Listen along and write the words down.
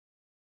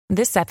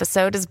This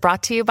episode is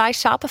brought to you by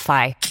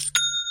Shopify.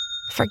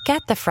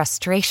 Forget the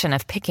frustration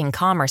of picking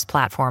commerce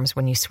platforms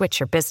when you switch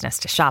your business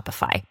to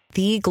Shopify,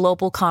 the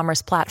global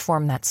commerce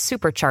platform that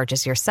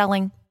supercharges your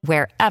selling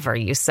wherever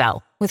you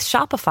sell. With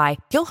Shopify,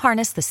 you'll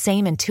harness the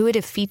same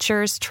intuitive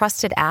features,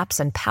 trusted apps,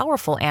 and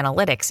powerful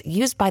analytics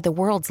used by the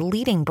world's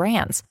leading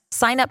brands.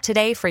 Sign up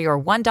today for your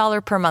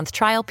 $1 per month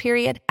trial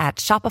period at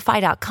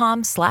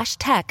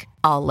shopify.com/tech,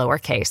 all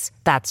lowercase.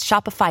 That's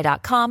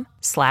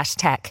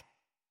shopify.com/tech.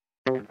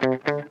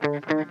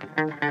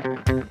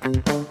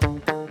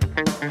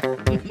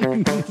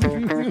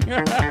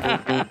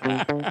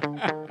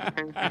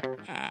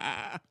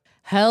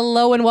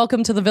 Hello and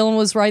welcome to The Villain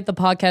Was Right, the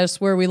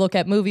podcast where we look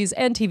at movies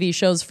and TV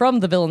shows from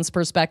the villain's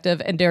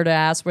perspective and dare to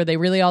ask, were they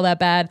really all that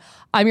bad?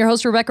 I'm your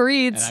host, Rebecca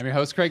Reeds. And I'm your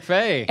host, Craig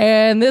Fay.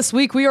 And this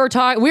week we are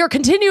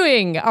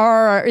continuing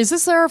our, is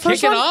this our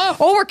first Kicking one?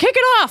 off. Oh, we're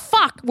kicking off.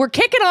 Fuck. We're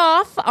kicking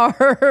off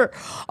our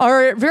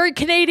very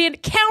Canadian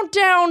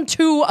countdown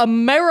to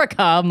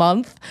America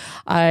month.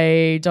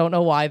 I don't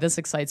know why this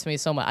excites me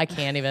so much. I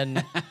can't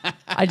even,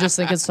 I just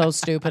think it's so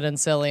stupid and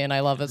silly and I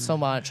love it so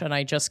much and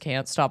I just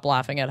can't stop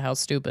laughing at how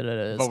stupid it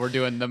is. But we're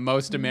doing the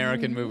most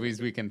American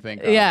movies we can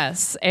think of.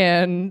 Yes,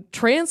 and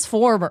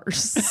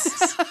Transformers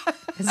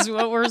is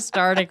what we're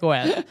starting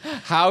with.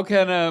 How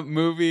can a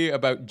movie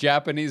about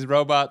Japanese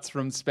robots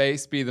from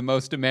space be the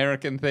most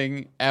American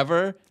thing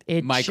ever?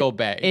 Michael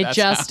Bay. It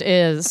just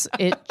is.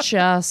 It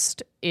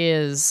just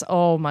is.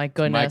 Oh my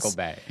goodness. Michael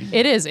Bay.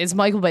 It is. It's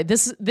Michael Bay.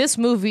 This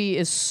movie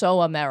is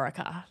so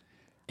America.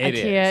 It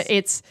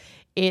is.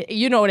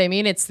 You know what I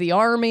mean? It's the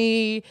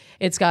army.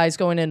 It's guys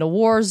going into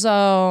war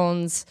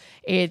zones.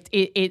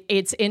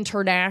 It's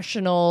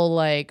international.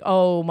 Like,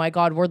 oh my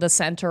God, we're the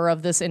center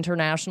of this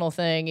international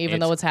thing, even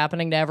though it's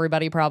happening to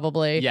everybody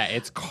probably. Yeah,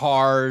 it's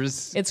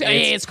cars. It's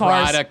cars.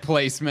 Product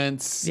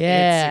placements.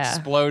 Yeah. It's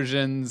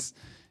explosions.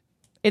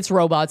 It's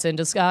robots in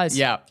disguise.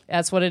 Yeah.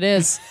 That's what it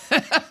is.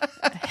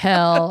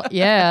 Hell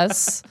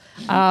yes.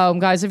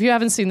 Guys, if you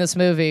haven't seen this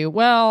movie,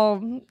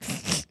 well,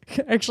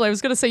 actually, I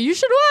was going to say you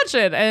should watch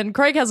it. And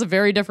Craig has a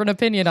very different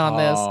opinion on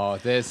this. Oh,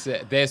 this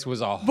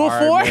was a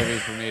hard movie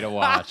for me to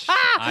watch.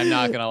 I'm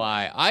not going to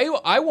lie.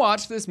 I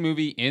watched this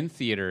movie in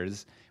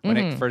theaters when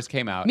it first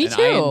came out. Me and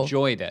too. I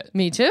enjoyed it.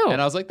 Me too.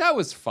 And I was like, that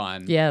was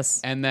fun.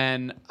 Yes. And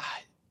then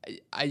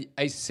I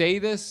say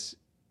this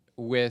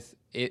with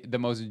the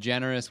most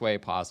generous way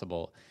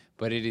possible,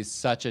 but it is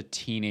such a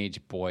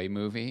teenage boy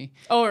movie.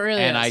 Oh, it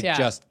really and is.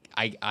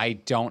 I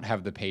don't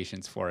have the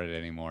patience for it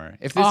anymore.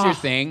 If this is your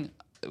thing,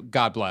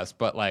 God bless.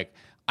 But like,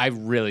 I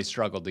really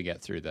struggled to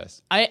get through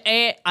this.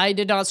 I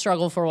did not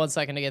struggle for 1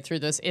 second to get through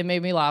this. It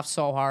made me laugh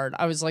so hard.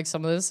 I was like,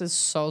 some of this is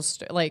so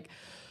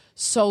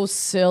so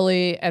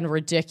silly and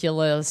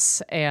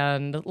ridiculous,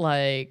 and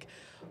like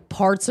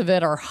parts of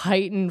it are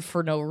heightened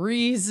for no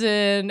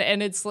reason,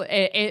 and it's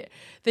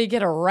they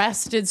get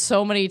arrested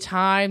so many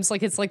times,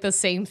 like it's like the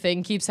same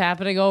thing keeps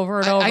happening over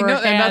and over. I know,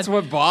 again. and that's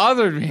what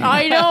bothered me.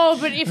 I know,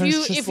 but if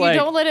you like,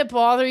 don't let it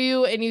bother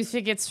you and you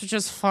think it's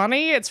just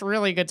funny, it's a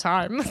really good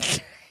time.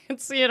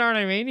 You know what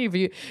I mean?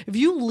 If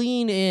you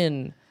lean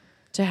in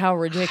to how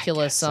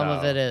ridiculous some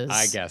of it is,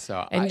 I guess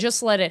so, and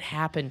just let it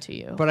happen to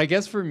you. But I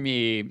guess for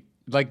me,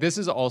 like, this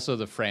is also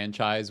the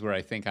franchise where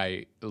I think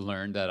I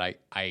learned that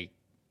I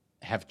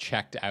have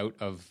checked out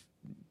of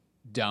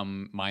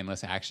dumb,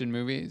 mindless action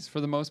movies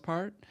for the most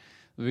part,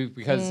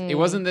 because it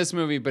wasn't this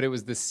movie, but it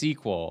was the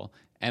sequel.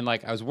 And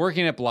like, I was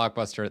working at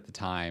Blockbuster at the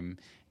time,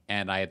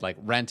 and I had like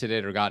rented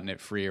it or gotten it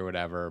free or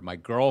whatever. My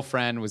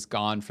girlfriend was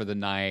gone for the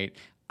night.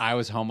 I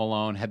was home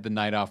alone, had the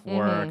night off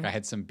work. I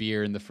had some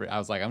beer in the fridge. I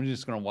was like, I'm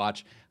just going to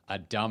watch a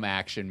dumb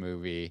action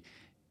movie,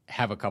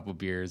 have a couple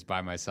beers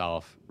by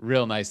myself.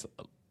 Real nice,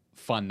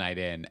 fun night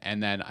in.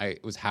 And then I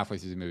was halfway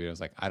through the movie. I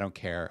was like, I don't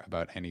care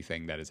about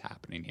anything that is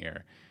happening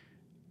here.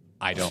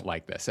 I don't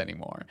like this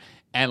anymore.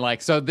 And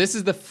like, so this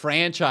is the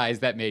franchise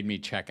that made me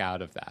check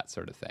out of that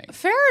sort of thing.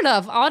 Fair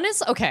enough.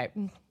 Okay.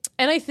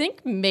 And I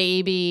think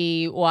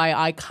maybe why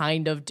I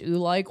kind of do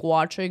like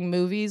watching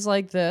movies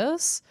like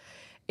this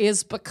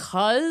is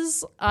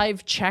because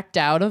I've checked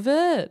out of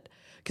it.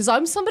 Because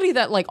I'm somebody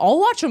that, like, I'll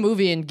watch a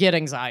movie and get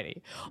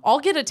anxiety. I'll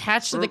get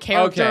attached to the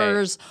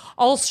characters. Okay.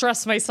 I'll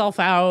stress myself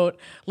out.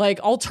 Like,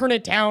 I'll turn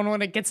it down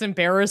when it gets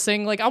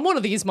embarrassing. Like, I'm one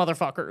of these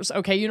motherfuckers,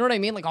 okay? You know what I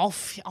mean? Like, I'll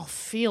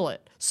feel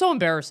it. So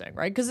embarrassing,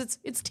 right? Because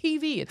it's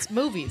TV. It's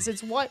movies.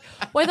 It's what?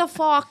 Why the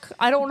fuck?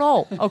 I don't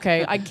know,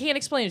 okay? I can't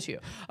explain it to you.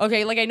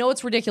 Okay, like, I know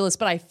it's ridiculous,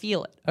 but I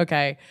feel it,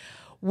 okay?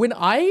 When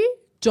I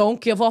don't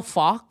give a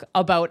fuck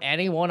about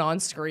anyone on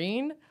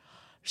screen,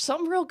 there's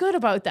something real good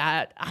about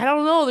that. I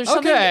don't know.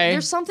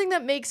 There's something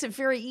that makes it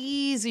very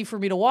easy for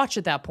me to watch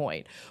at that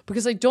point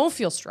because I don't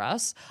feel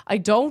stress. I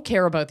don't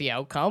care about the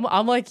outcome.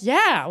 I'm like,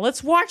 yeah,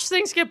 let's watch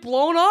things get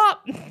blown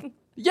up.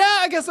 Yeah,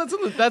 I guess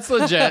that's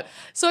legit.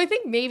 So I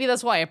think maybe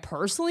that's why I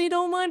personally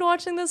don't mind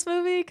watching this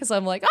movie because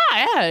I'm like,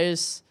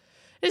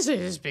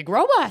 it's big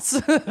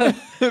robots.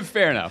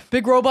 Fair enough.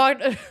 Big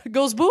robot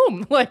goes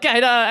boom. Like,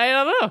 I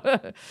don't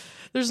know.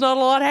 there's not a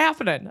lot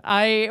happening.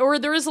 Or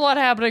there is a lot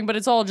happening, but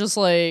it's all just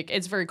like,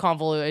 it's very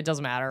convoluted. It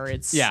doesn't matter.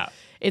 It's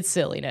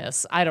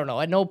silliness. I don't know.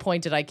 At no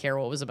point did I care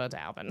what was about to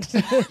happen.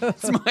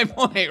 That's my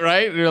point,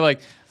 right? You're like,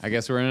 I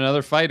guess we're in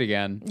another fight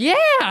again.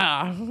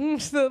 Yeah.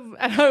 And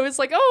I was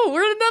like, oh,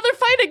 we're in another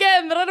fight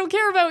again that I don't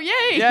care about.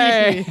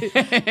 Yay.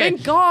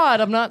 Thank God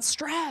I'm not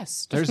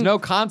stressed. There's no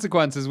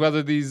consequences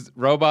whether these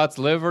robots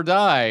live or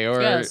die,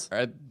 or Yes.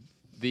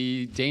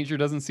 the danger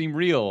doesn't seem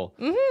real.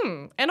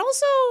 Mm-hmm. And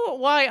also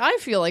why I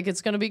feel like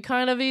it's going to be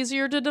kind of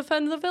easier to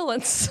defend the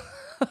villains.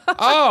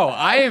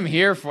 I'm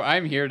here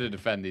to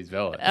defend these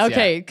villains.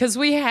 Okay, because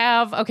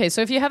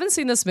so if you haven't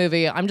seen this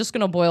movie, I'm just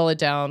going to boil it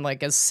down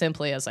like as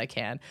simply as I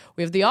can.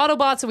 We have the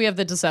Autobots and we have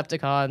the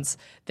Decepticons.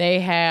 They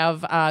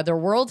have, their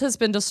world has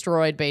been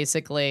destroyed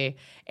basically,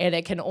 and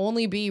it can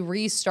only be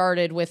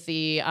restarted with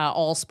the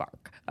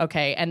Allspark.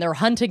 Okay, and they're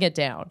hunting it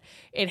down.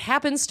 It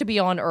happens to be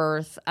on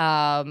Earth.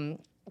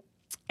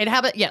 It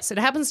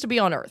happens to be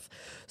on Earth.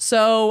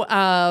 So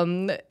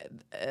Sam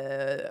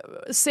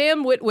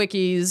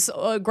Witwicky's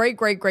great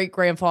great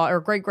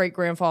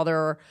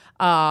grandfather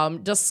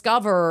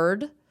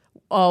discovered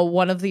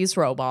one of these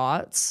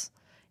robots,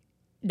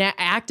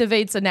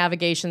 activates a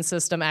navigation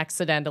system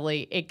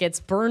accidentally. It gets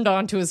burned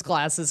onto his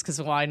glasses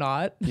because why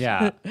not?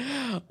 Yeah.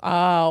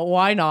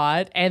 Why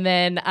not? And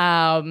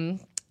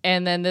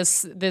then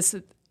this.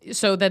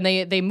 So then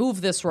they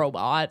move this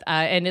robot,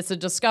 and it's a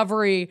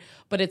Discovery,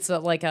 but it's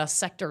like a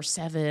Sector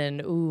 7,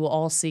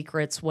 all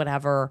secrets,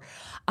 whatever.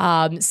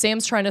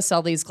 Sam's trying to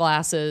sell these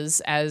glasses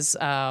as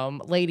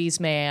ladies'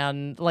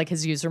 man, like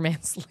his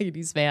userman's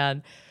ladies'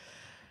 man.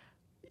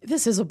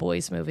 This is a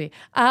boys' movie.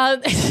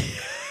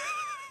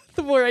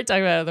 The more I talk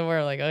about it, the more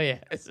I'm like, oh yeah,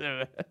 it's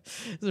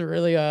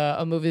really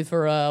a movie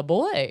for a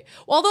boy.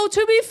 Although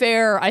to be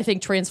fair, I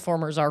think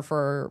Transformers are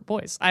for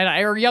boys,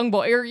 or young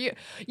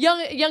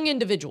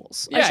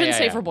individuals. I shouldn't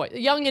say for boys,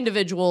 young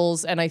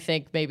individuals, and I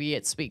think maybe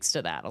it speaks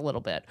to that a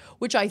little bit,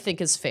 which I think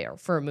is fair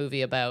for a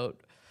movie about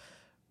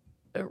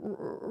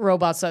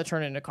robots that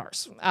turn into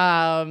cars.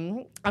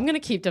 I'm gonna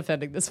keep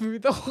defending this movie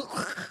though.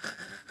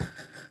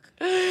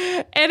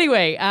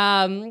 Anyway.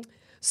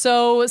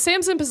 So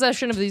Sam's in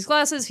possession of these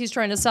glasses. He's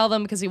trying to sell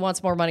them because he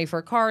wants more money for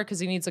a car, because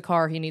he needs a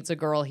car, he needs a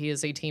girl, he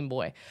is a teen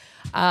boy.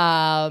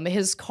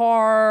 His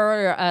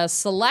car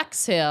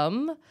selects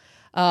him,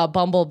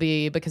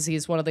 Bumblebee, because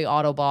he's one of the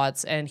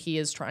Autobots, and he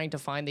is trying to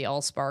find the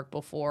Allspark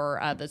before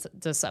the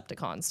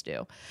Decepticons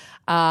do.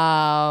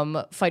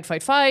 Fight,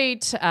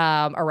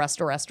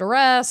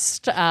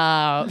 arrest.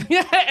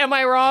 Am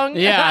I wrong?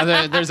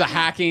 Yeah, there's a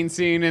hacking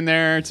scene in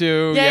there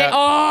too. Yeah.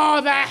 Oh,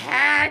 the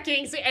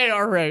hacking scene.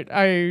 All right,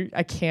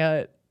 I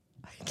can't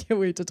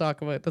wait to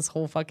talk about this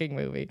whole fucking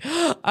movie.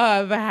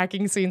 The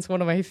hacking scene's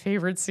one of my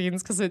favorite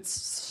scenes because it's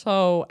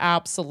so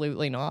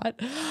absolutely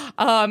not.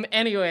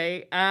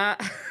 Anyway.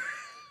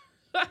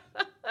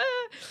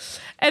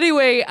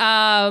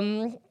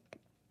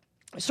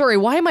 Sorry,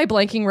 why am I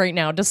blanking right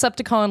now?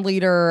 Decepticon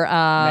leader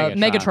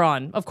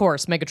Megatron, of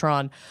course,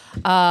 Megatron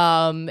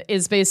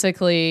is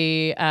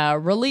basically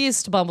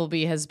released.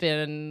 Bumblebee has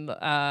been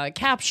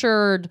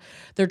captured.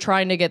 They're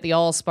trying to get the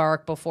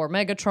Allspark before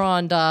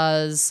Megatron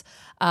does.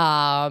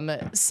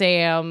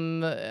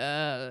 Sam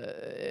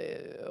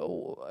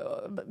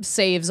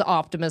saves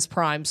Optimus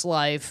Prime's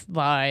life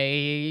by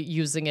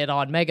using it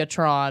on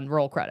Megatron.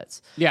 Roll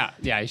credits. Yeah,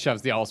 he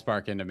shoves the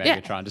Allspark into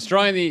Megatron,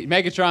 destroying the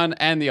Megatron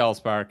and the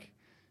Allspark.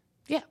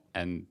 Yeah.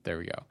 And there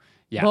we go.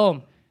 Yeah.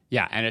 Boom.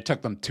 Yeah, and it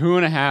took them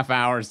 2.5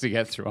 hours to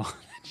get through all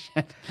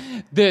that shit.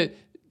 The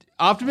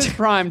Optimus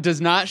Prime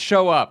does not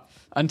show up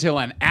until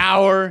an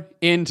hour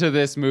into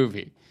this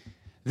movie.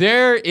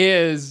 There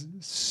is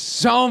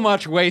so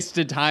much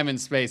wasted time and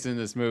space in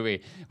this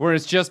movie where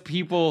it's just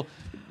people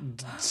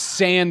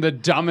saying the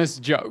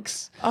dumbest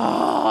jokes.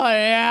 Oh,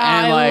 yeah.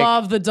 I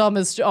love the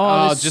dumbest.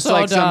 Just so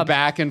like dumb. some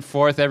back and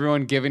forth,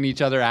 everyone giving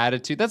each other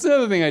attitude. That's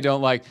another thing I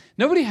don't like.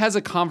 Nobody has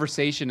a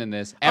conversation in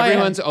this.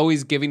 Everyone's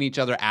always giving each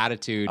other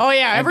attitude. Oh,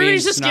 yeah. And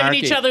Everybody's being just snarky.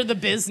 giving each other the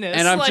business.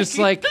 And I'm just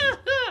like,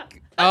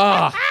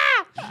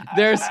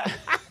 there's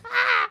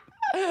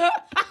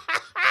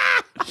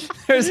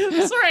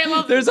Sorry, I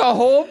love There's a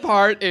whole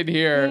part in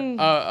here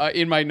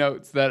in my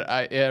notes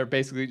that are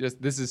basically just,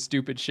 this is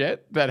stupid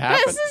shit that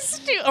happened.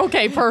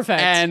 Okay,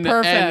 perfect. And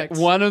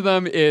one of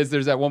them is,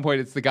 there's at one point,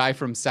 it's the guy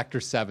from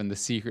Sector 7, the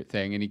secret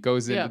thing, and he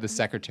goes into the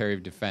Secretary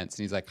of Defense,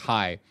 and he's like,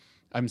 hi,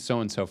 I'm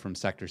so-and-so from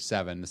Sector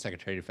 7. The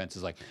Secretary of Defense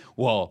is like,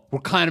 well, we're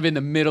kind of in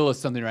the middle of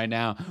something right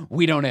now.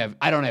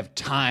 I don't have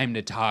time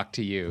to talk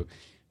to you.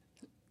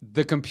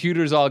 The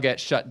computers all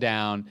get shut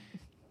down,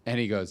 and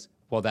he goes,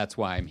 well, that's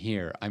why I'm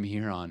here. I'm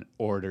here on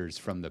orders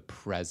from the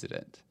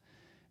president.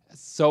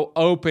 So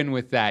open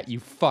with that,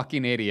 you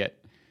fucking idiot.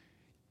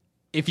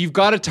 If you've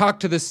got to talk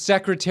to the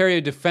Secretary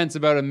of Defense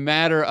about a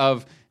matter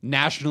of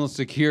national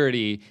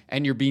security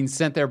and you're being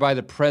sent there by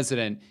the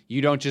president, you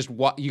don't just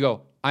you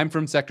go, I'm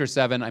from Sector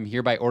 7. I'm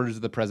here by orders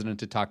of the president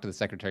to talk to the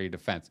Secretary of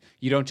Defense.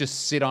 You don't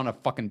just sit on a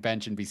fucking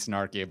bench and be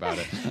snarky about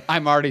it.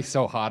 I'm already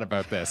so hot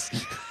about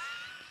this.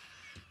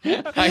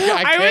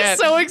 I was can't.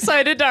 so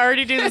excited to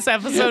already do this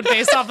episode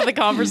based off of the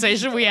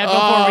conversation we had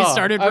before we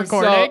started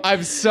recording.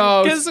 I'm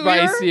so 'Cause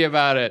spicy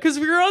about it. Because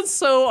we were on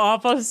so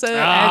opposite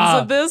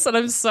ends of this, and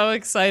I'm so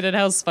excited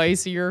how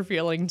spicy you're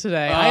feeling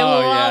today. I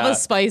love a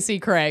spicy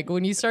Craig.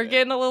 When you start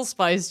getting a little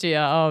spice to you,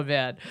 oh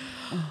man.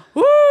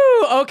 Woo!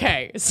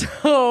 Okay,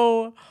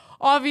 so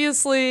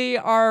obviously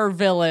our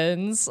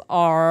villains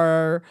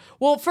are,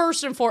 well,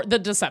 first and foremost, the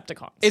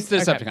Decepticons. It's the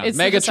Decepticons. Okay. It's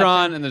the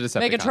Megatron and the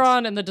Decepticons.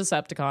 Megatron and the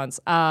Decepticons.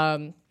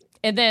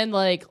 And then,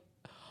 like,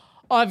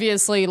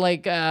 obviously,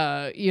 like,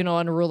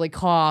 unruly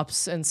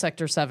cops and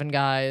Sector 7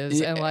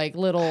 guys and, like,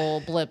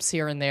 little blips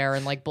here and there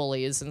and, like,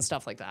 bullies and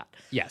stuff like that.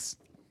 Yes.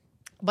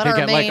 But They our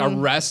get main... like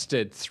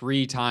arrested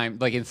 3 times,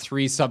 like in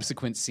 3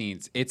 subsequent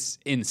scenes. It's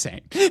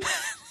insane.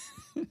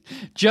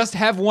 Just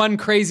have one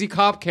crazy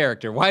cop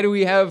character. Why do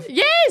we have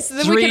Yes,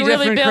 then 3 we can really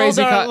different build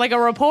crazy like a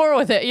rapport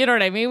with it. You know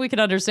what I mean? We can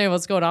understand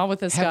what's going on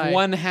with this have guy.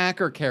 one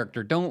hacker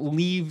character? Don't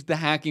leave the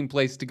hacking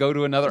place to go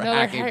to another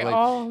hacking place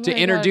oh to my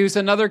introduce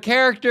another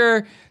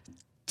character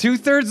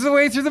 2/3 of the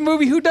way through the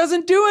movie who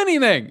doesn't do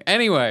anything.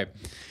 Anyway,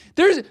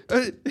 there's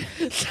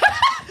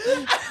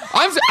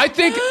I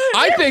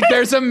think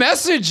there's a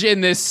message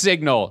in this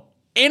signal.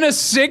 In a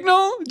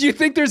signal? Do you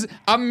think there's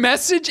a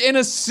message in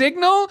a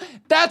signal?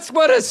 That's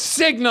what a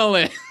signal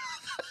is.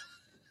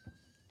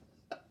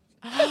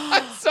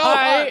 I'm so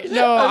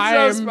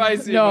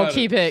spicy. No, about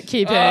keep it.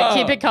 Keep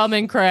it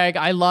coming, Craig.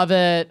 I love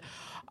it.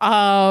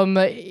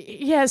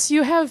 Yes,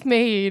 you have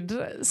made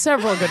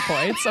several good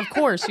points. Of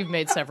course, you've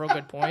made several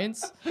good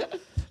points.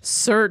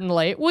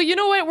 Certainly. Well, you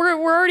know what? We're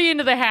already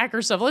into the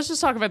hacker stuff. Let's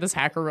just talk about this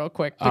hacker real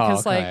quick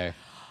because, like,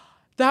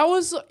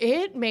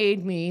 it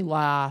made me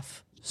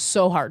laugh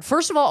so hard.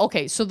 First of all,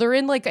 okay, so they're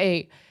in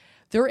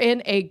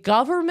a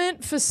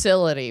government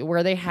facility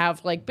where they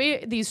have like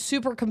these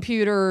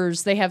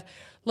supercomputers. They have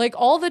like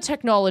all the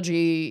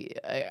technology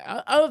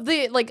of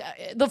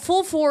the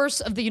full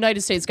force of the United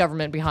States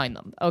government behind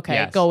them. Okay,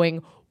 Yes.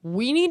 going,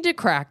 we need to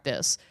crack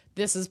this.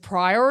 This is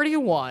priority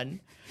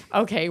 1.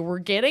 Okay, we're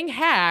getting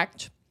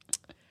hacked.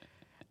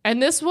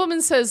 And this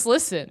woman says,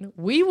 listen,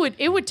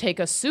 it would take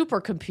a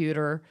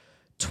supercomputer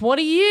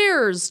 20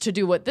 years to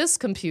do what this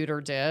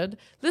computer did.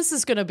 This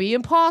is going to be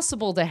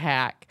impossible to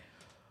hack.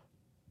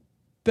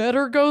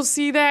 Better go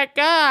see that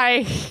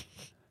guy.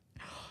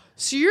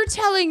 So you're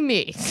telling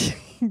me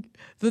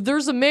that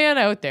there's a man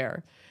out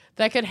there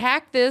that could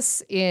hack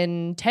this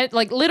in 10,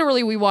 like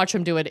literally we watch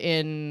him do it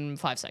in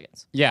 5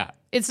 seconds. Yeah.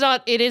 It's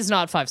 5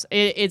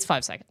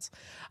 seconds.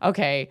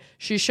 Okay.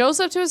 She shows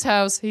up to his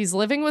house. He's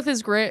living with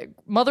his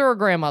mother or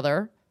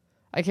grandmother.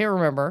 I can't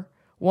remember.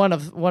 One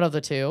of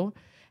the two.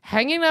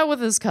 Hanging out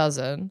with his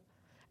cousin,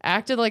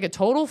 acted like a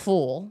total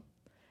fool,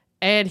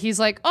 and he's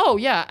like, oh,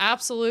 yeah,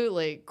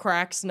 absolutely,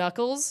 cracks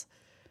knuckles.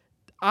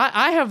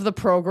 I have the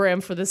program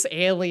for this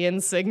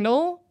alien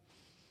signal.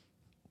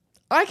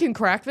 I can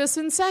crack this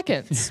in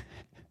seconds.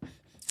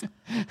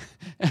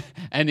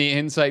 And the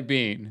insight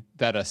being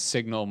that a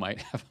signal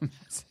might have a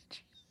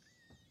message.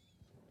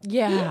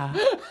 Yeah.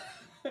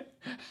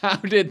 How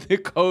did the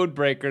code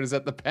breakers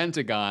at the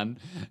Pentagon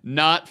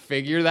not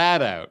figure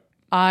that out?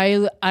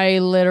 I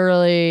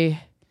literally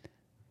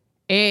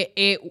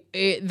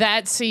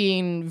that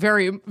scene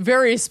very,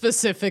 very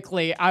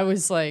specifically, I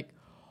was like,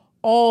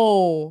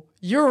 oh,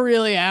 you're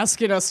really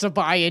asking us to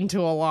buy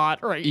into a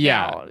lot right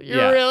now.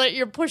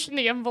 You're pushing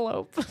the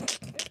envelope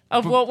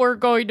of what we're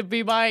going to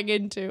be buying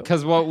into.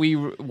 Because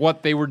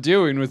what they were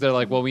doing was they're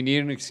like, well, we need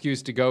an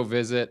excuse to go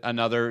visit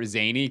another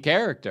zany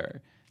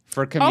character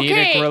for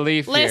comedic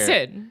relief.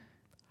 Listen,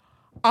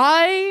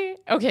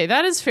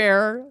 that is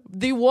fair.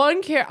 The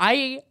one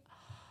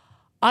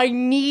I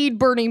need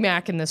Bernie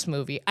Mac in this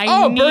movie.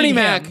 I need Bernie him.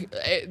 Mac,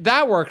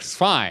 that works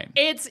fine.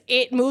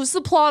 It moves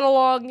the plot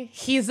along.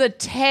 He's a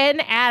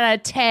 10 out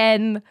of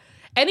 10.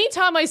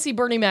 Anytime I see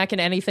Bernie Mac in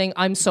anything,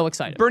 I'm so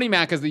excited. Bernie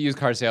Mac as the used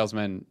car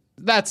salesman,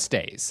 that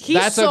stays.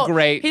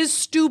 His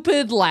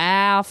stupid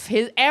laugh,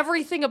 his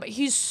everything about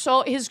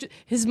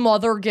his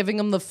mother giving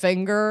him the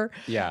finger.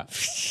 Yeah.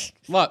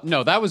 Well,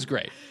 no, that was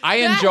great.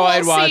 I That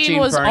enjoyed whole scene watching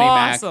was Bernie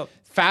awesome. Mac.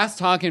 Fast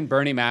talking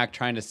Bernie Mac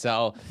trying to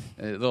sell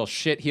a little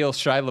shit heel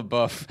Shia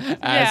LaBeouf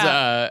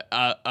as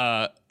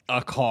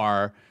a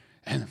car,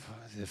 and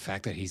the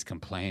fact that he's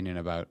complaining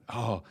about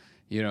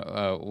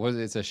was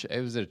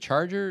it a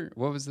Charger?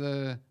 What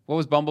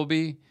was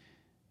Bumblebee?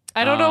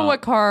 I don't know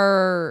what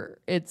car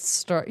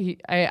it's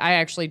I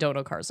actually don't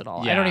know cars at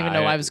all. I don't even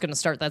know I was going to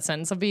start that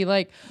sentence. I'd be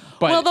like,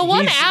 But well, the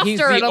one he's after,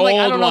 the and I'm like,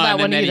 I old don't know that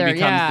one and then either. he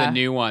becomes Yeah. the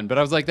new one. But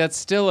I was like, that's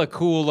still a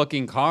cool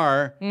looking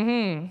car.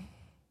 Mm-hmm.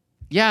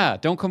 Yeah,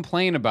 don't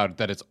complain about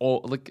that. It's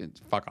old. Look,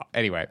 fuck off.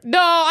 Anyway, No,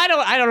 I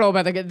don't know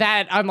about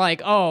that. I'm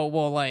like, oh,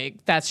 well,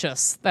 like that's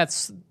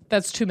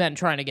two men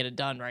trying to get it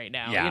done right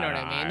now. Yeah, you know what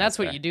I no, mean? that's That's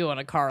what fair. you do on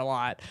a car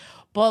lot.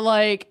 But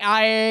like,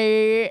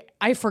 I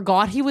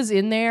forgot he was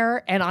in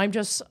there, and I had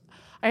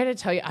to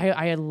tell you,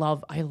 I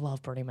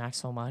love Bernie Mac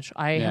so much.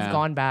 I have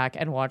gone back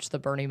and watched the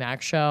Bernie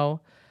Mac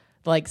show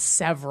like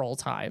several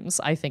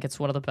times. I think it's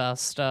one of the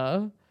best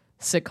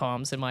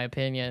sitcoms in my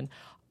opinion.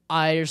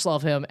 I just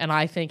love him, and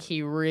I think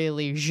he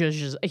really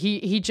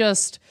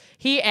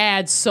he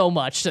adds so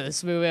much to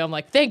this movie. I'm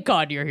like, thank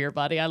God you're here,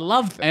 buddy. I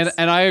love this.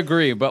 And I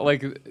agree, but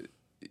like,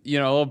 you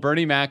know, a little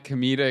Bernie Mac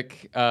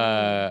comedic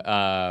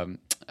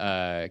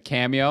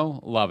cameo,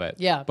 love it.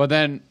 Yeah. But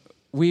then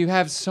we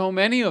have so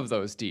many of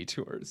those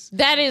detours.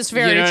 That is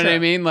very true. You know what I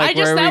mean? Like,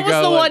 that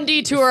was the one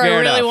detour I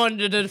really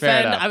wanted to Fair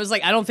defend. enough. I was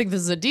like, I don't think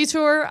this is a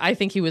detour. I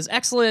think he was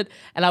excellent,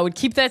 and I would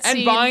keep that scene.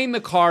 And buying the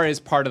car is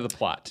part of the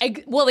plot.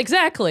 Well,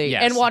 exactly.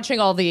 Yes. And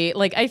watching all the,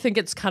 like, I think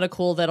it's kind of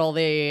cool that all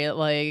the,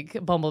 like,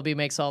 Bumblebee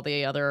makes all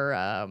the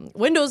other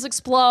windows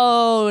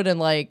explode, and,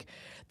 like,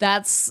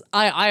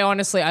 I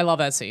honestly, I love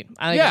that scene.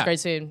 I think it's a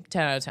great scene.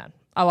 10 out of 10.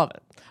 I love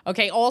it.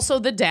 Okay, also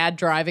the dad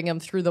driving him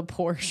through the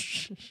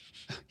Porsche.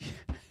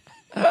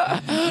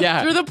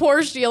 Through the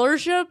Porsche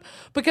dealership,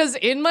 because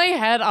in my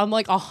head I'm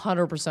like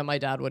 100% my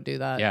dad would do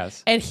that.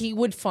 Yes. And he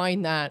would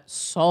find that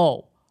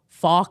so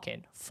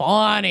fucking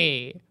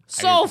funny.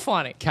 So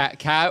funny.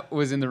 Kat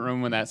was in the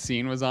room when that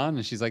scene was on,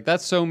 and she's like,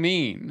 "That's so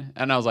mean."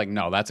 And I was like,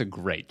 "No, that's a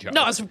great joke.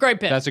 No, it's a great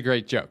bit. That's a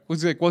great joke."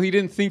 Was like, "Well, he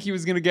didn't think he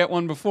was going to get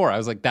one before." I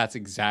was like, "That's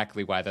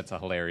exactly why that's a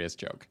hilarious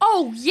joke."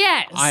 Oh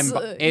yes.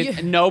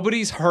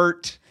 Nobody's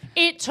hurt.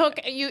 It took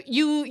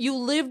you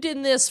lived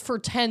in this for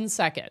 10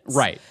 seconds.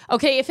 Right.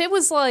 Okay, if it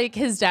was like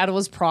his dad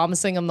was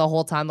promising him the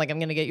whole time, like, I'm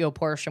going to get you a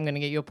Porsche, I'm going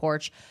to get you a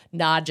Porsche.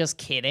 Nah, just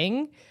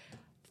kidding.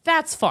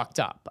 That's fucked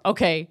up.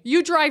 Okay,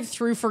 you drive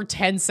through for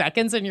 10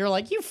 seconds and you're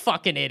like, you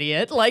fucking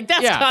idiot. Like,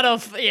 that's kind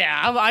of,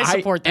 I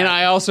support that. And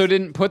I also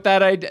didn't put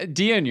that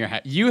idea in your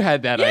head. You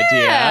had that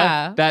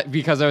idea that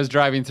because I was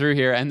driving through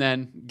here, and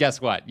then guess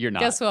what? You're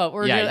not. Guess what?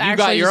 We're you actually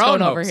got your just own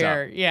going over hopes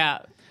here. up. Yeah.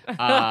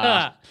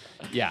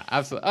 Yeah,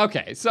 absolutely.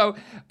 Okay, so,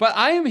 but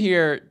I am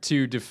here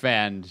to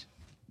defend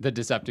the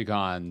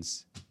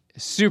Decepticons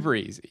super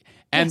easy.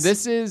 And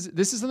this is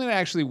something I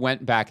actually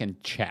went back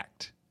and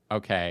checked.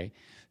 Okay.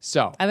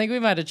 So I think we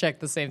might have checked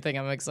the same thing.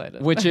 I'm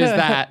excited. which is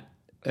that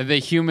the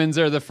humans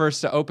are the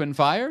first to open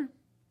fire?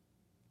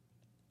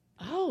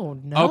 Oh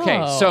no.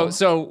 Okay,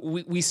 so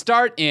we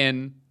start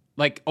in,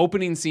 like,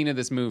 opening scene of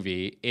this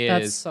movie is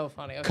That's so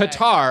funny. Okay.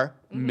 Qatar,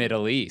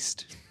 Middle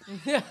East.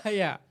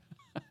 Yeah.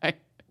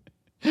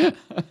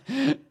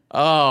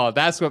 Oh,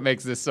 that's what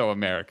makes this so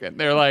American.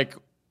 They're like,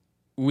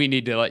 we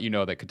need to let you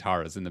know that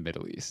Qatar is in the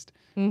Middle East.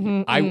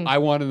 I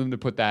wanted them to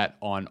put that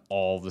on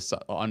all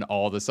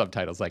the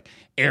subtitles, like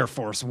Air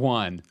Force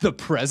One, the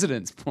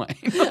president's plane.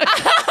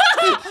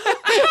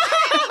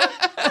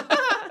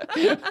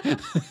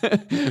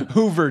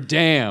 Hoover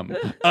Dam,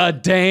 a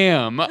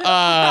dam.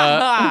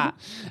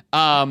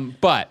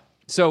 But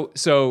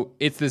so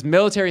it's this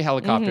military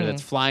helicopter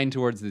that's flying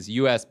towards this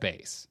U.S.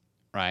 base,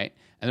 right?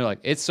 And they're like,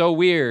 it's so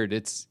weird.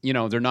 It's, you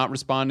know, they're not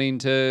responding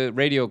to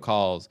radio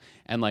calls.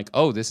 And like,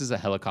 oh, this is a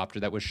helicopter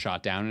that was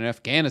shot down in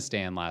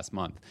Afghanistan last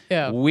month.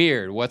 Yeah.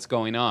 Weird. What's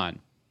going on?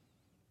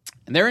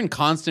 And they're in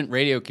constant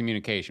radio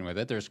communication with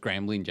it. They're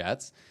scrambling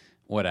jets,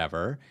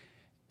 whatever.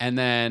 And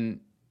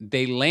then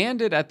they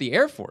landed at the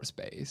Air Force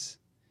Base.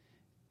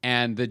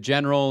 And the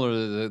general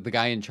or the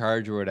guy in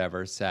charge or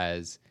whatever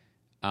says,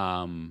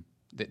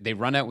 they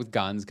run out with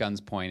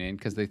guns pointing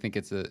because they think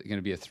it's going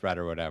to be a threat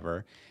or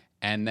whatever.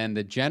 And then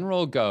the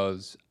general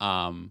goes,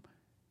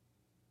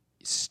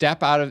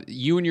 step out of,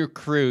 you and your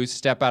crew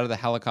step out of the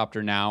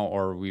helicopter now,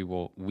 or we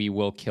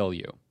will kill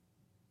you,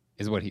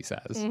 is what he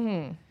says.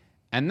 Mm-hmm.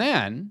 And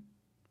then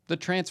the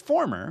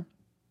transformer,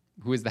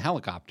 who is the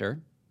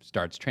helicopter,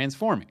 starts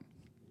transforming.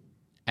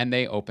 And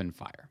they open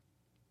fire.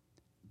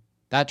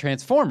 That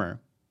transformer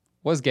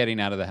was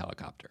getting out of the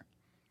helicopter.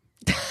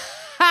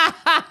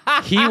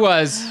 He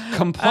was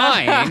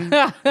complying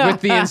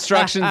with the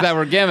instructions that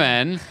were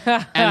given,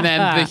 and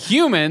then the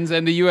humans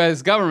and the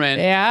U.S. government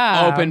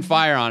opened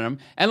fire on him.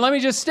 And let me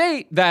just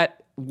state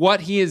that what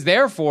he is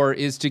there for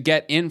is to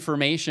get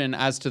information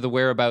as to the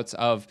whereabouts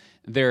of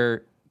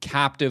their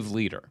captive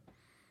leader.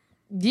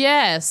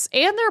 Yes,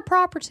 and their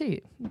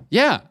property.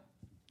 Yeah.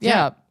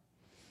 Yeah.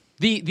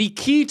 The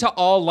key to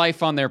all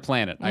life on their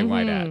planet, I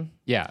might add.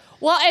 Yeah.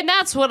 Well, and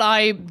that's what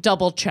I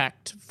double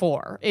checked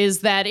for,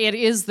 is that it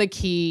is the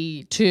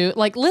key to,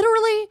 like,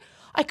 literally,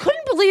 I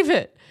couldn't believe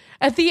it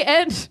at the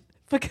end,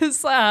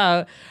 because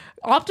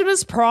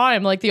Optimus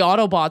Prime, like, the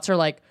Autobots are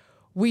like,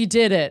 we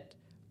did it,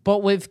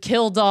 but we've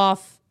killed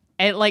off,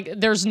 and like,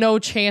 there's no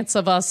chance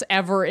of us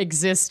ever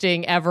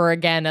existing ever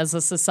again as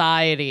a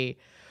society.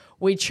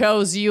 We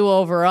chose you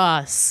over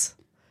us.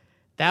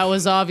 That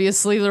was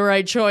obviously the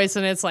right choice.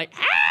 And it's like,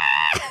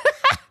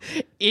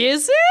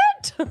 is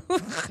it?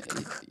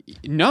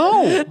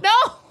 No. No.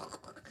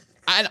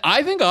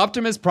 I think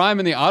Optimus Prime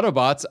and the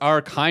Autobots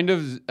are kind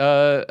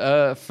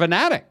of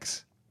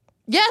fanatics.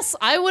 Yes,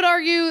 I would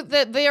argue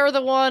that they are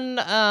the one.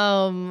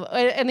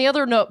 And the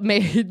other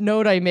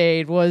note I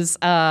made was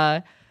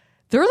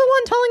they're the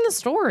one telling the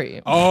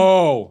story.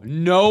 Oh,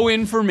 no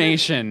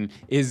information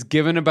is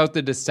given about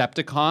the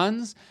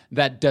Decepticons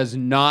that does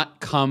not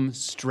come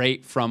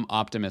straight from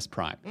Optimus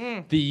Prime.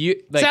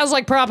 Sounds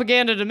like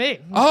propaganda to me.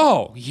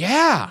 Oh,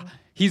 yeah.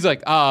 He's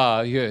like,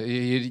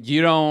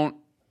 you don't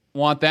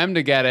want them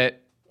to get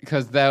it.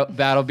 because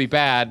that'll be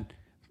bad,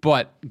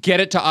 but get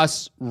it to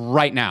us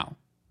right now.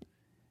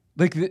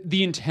 Like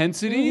the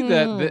intensity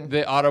that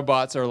the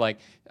Autobots are like,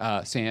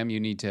 Sam, you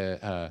need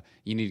to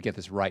get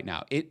this right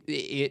now.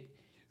 It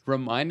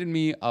reminded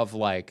me of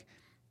like,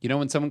 you know,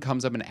 when someone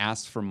comes up and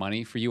asks for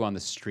money for you on the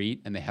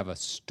street and they have a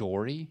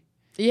story.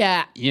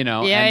 Yeah. You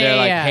know, and they're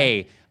like,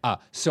 hey,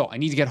 so I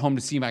need to get home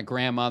to see my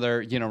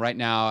grandmother. You know, right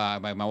now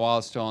my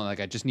wallet's stolen. Like,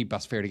 I just need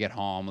bus fare to get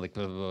home. Like,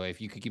 blah, blah, blah.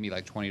 If you could give me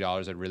like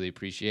 $20, I'd really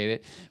appreciate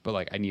it. But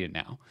like, I need it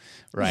now,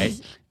 right?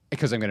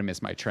 Because I'm going to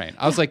miss my train.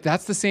 I was like,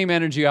 that's the same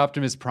energy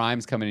Optimus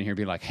Prime's coming in here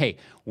being like, hey,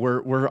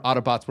 we're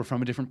Autobots. We're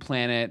from a different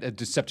planet.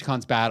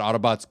 Decepticon's bad.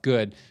 Autobots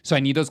good. So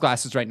I need those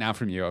glasses right now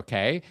from you,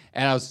 okay?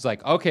 And I was just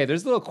like, okay,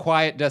 there's a little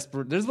quiet, there's a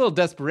little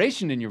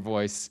desperation in your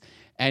voice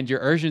and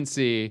your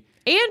urgency.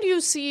 And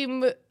you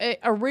seem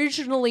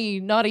originally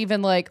not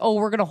even like, oh,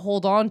 we're going to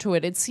hold on to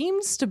it. It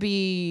seems to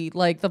be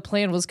like the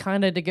plan was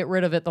kind of to get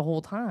rid of it the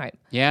whole time.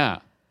 Yeah.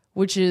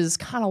 Which is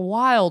kind of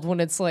wild when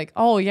it's like,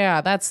 oh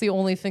yeah, that's the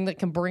only thing that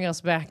can bring us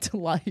back to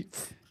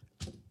life.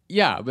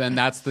 Yeah, and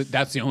that's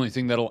the only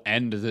thing that'll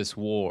end this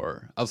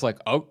war. I was like,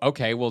 oh,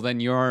 okay, well then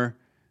you're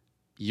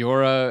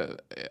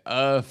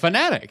a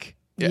fanatic.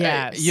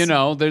 Yes. You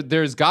know,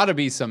 there's got to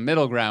be some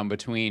middle ground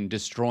between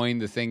destroying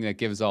the thing that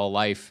gives all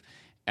life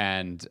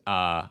and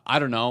I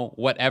don't know,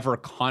 whatever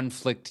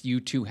conflict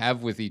you two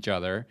have with each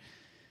other,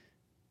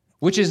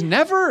 which is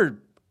never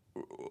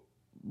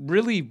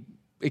really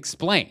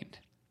explained.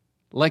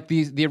 Like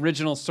the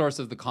original source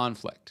of the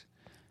conflict.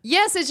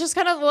 Yes, it's just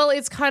kind of, well,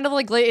 it's kind of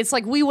like, it's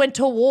like we went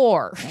to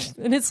war.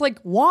 And it's like,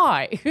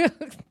 why?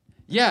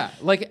 Yeah,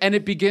 like, and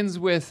it begins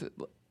with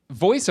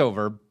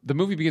voiceover. The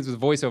movie begins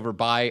with voiceover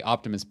by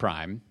Optimus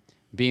Prime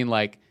being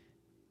like,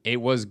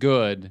 it was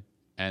good,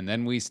 and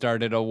then we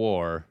started a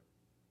war,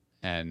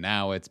 and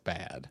now it's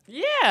bad.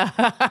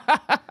 Yeah.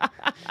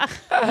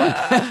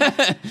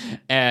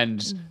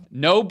 And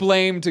no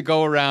blame to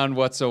go around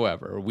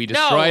whatsoever. We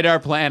destroyed our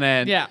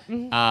planet. Yeah.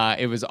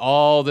 It was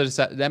all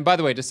the... And by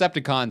the way,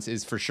 Decepticons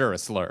is for sure a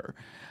slur.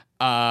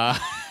 Like,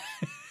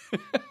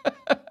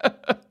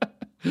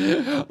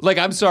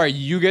 I'm sorry,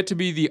 you get to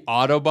be the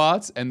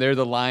Autobots and they're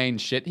the lying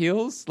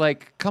shitheels?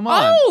 Like, come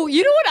on. Oh,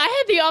 you know what? I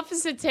had the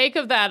opposite take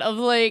of that, of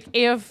like,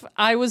 if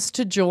I was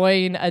to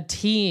join a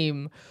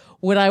team,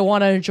 would I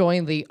want to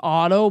join the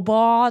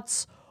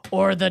Autobots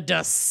or the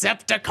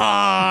Decepticons?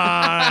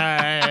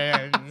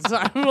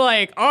 I'm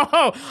like,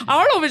 oh,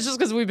 I don't know if it's just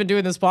because we've been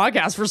doing this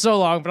podcast for so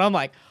long, but I'm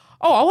like,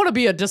 oh, I want to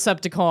be a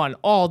Decepticon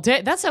all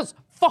day. That sounds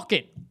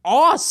fucking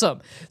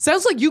awesome.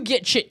 Sounds like you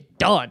get shit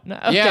done.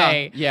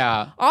 Okay.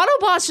 Yeah.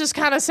 Autobots just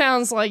kind of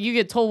sounds like you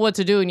get told what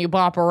to do and you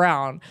bop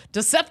around.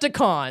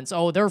 Decepticons,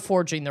 oh, they're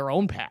forging their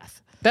own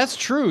path. That's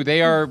true.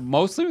 They are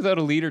mostly without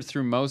a leader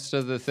through most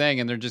of the thing,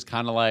 and they're just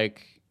kind of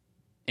like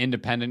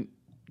independent,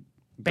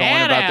 going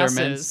about their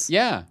minds.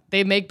 Yeah.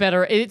 They make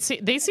better,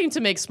 they seem to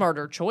make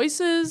smarter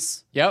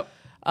choices. Yep.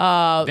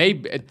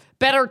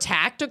 Better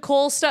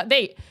tactical stuff.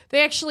 They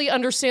actually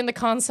understand the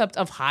concept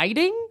of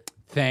hiding.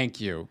 Thank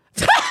you.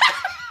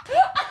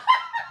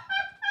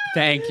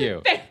 Thank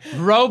you.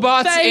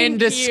 Robots in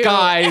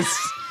disguise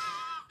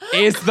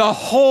is the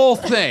whole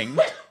thing.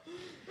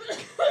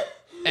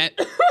 And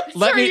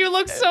you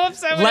look so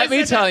upset. Let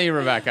me tell you,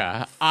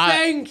 Rebecca.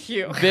 Thank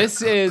you.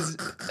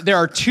 There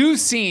are two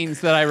scenes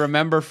that I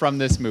remember from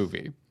this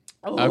movie.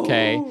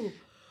 Okay.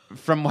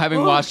 From having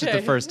watched it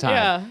the first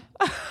time.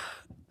 Yeah.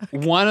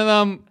 One of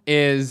them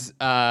is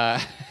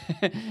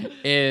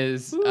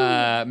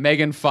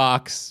Megan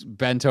Fox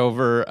bent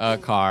over a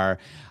car.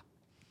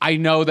 I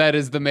know that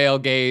is the male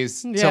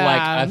gaze to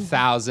like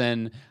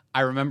 1,000. I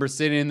remember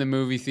sitting in the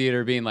movie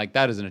theater being like,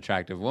 that is an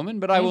attractive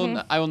woman, but I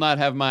will not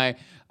have my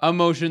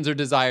emotions or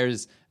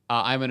desires.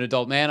 I'm an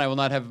adult man. I will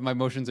not have my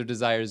emotions or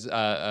desires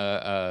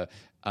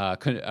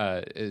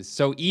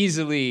so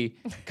easily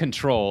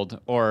controlled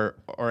or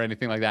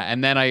anything like that.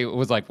 And then I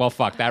was like, well,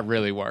 fuck, that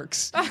really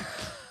works.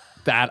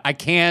 That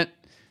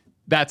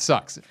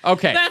sucks.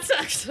 Okay. That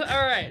sucks. All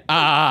right.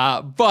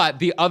 But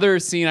the other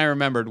scene I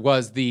remembered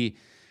was the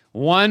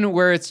one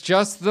where it's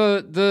just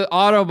the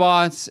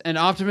Autobots and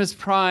Optimus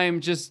Prime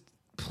just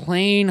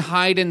playing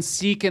hide and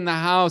seek in the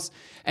house.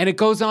 And it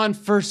goes on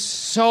for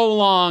so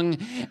long,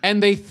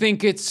 and they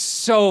think it's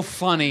so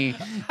funny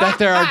that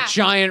there are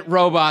giant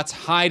robots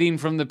hiding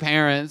from the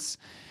parents.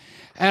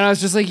 And I was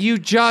just like, you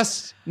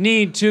just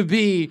need to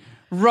be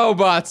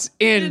robots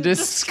in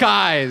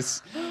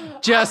disguise.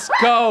 Just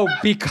go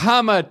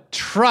become a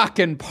truck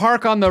and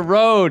park on the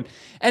road.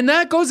 And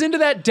that goes into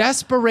that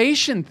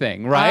desperation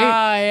thing, right?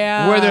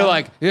 Yeah. Where they're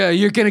like, yeah,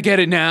 you're going to get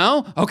it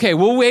now? Okay,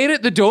 we'll wait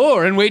at the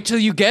door and wait till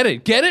you get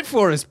it. Get it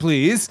for us,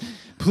 please.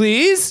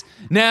 Please?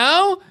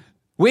 Now?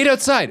 Wait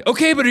outside.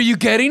 Okay, but are you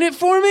getting it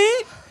for me?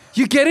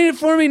 You getting it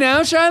for me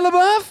now, Shia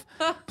LaBeouf?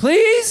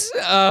 Please?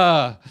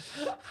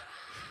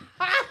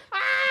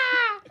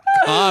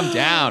 Calm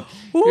down.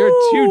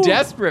 You're too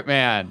desperate,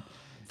 man.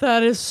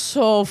 That is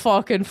so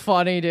fucking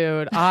funny,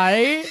 dude.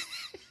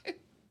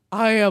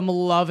 I am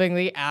loving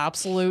the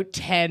absolute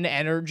 10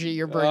 energy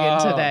you're bringing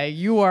today.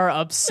 You are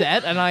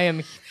upset, and I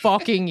am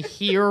fucking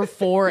here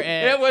for it.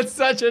 It was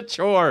such a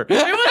chore. It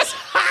was.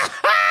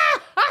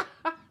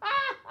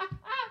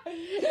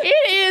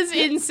 It is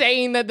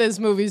insane that this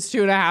movie's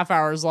 2.5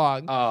 hours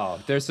long. Oh,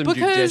 there's some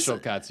judicial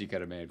cuts you could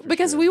have made.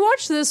 Because we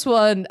watched this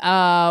one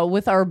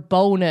with our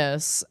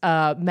bonus,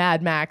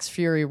 Mad Max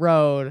Fury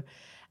Road.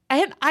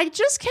 And I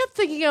just kept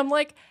thinking, I'm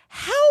like,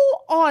 how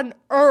on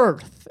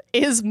earth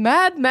is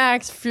Mad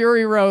Max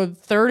Fury Road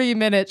 30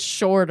 minutes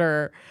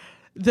shorter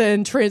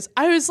than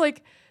I was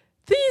like,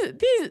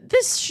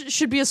 this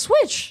should be a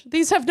switch.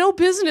 These have no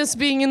business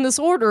being in this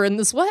order in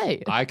this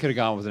way. I could have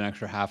gone with an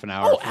extra half an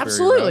hour. Oh,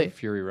 absolutely.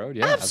 Fury Road.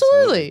 Yeah,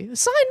 absolutely.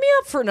 Sign me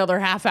up for another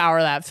half hour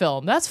of that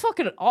film. That's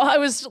fucking. I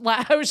was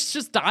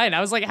just dying.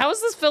 I was like, how is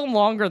this film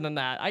longer than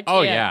that? I can't.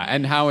 Oh yeah,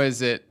 and how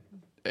is it?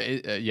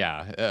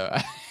 It's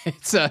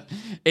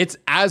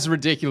as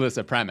ridiculous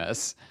a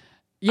premise.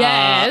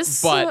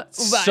 Yes, but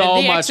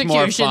so much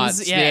more fun.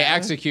 Yeah. The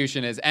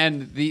execution is,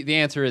 and the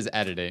answer is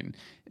editing.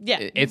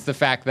 Yeah. It's the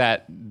fact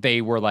that they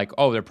were like,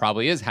 oh, there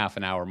probably is half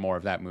an hour more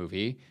of that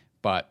movie,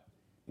 but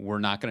we're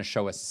not going to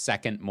show a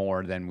second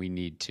more than we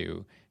need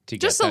to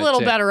get just a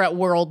little better at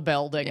world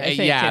building, I think.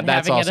 Yeah, and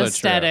that's having also an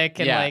aesthetic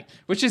true. And like,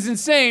 which is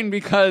insane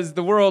because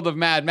the world of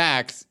Mad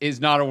Max is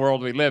not a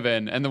world we live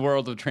in, and the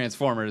world of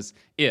Transformers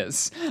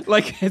is.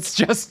 Like, it's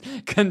just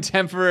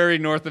contemporary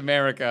North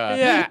America.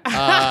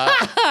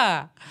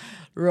 Yeah.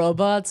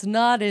 Robots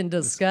not in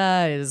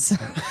disguise.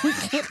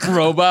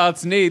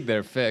 Robots need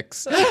their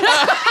fix. And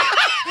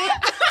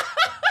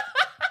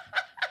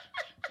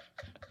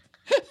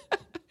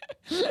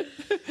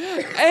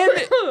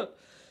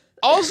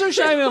also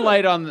shining a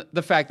light on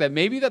the fact that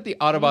maybe that the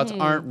Autobots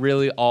aren't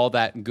really all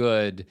that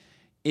good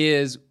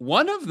is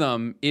one of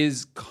them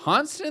is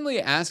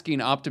constantly asking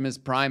Optimus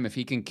Prime if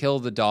he can kill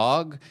the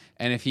dog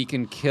and if he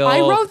can kill I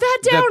wrote that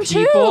down the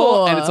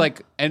people. too. And it's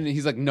like, and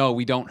he's like, no,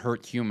 we don't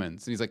hurt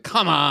humans. And he's like,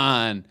 come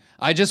on,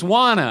 I just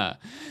wanna.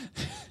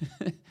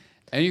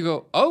 And you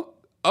go, oh,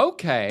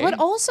 okay. But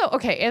also,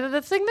 okay, and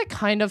the thing that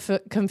kind of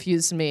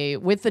confused me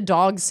with the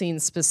dog scene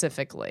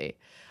specifically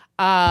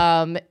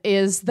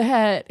is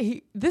that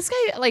this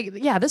guy, like,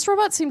 yeah, this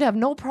robot seemed to have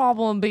no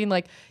problem being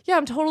like, yeah,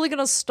 I'm totally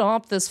gonna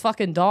stomp this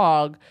fucking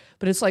dog,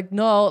 but it's like,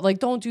 no, like,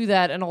 don't do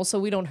that, and also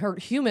we don't hurt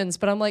humans.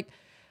 But I'm like,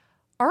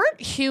 aren't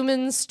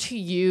humans to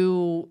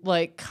you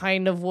like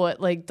kind of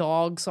what like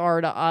dogs are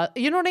to us?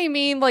 You know what I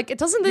mean? Like, it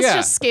doesn't this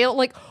just scale?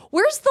 Like,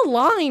 where's the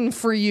line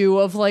for you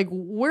of like,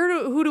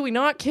 who do we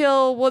not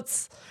kill?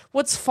 What's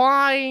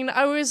fine?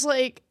 I was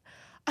like,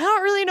 I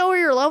don't really know where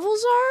your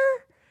levels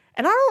are.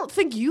 And I don't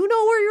think you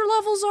know where your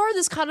levels are.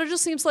 This kind of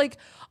just seems like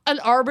an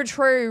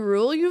arbitrary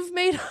rule you've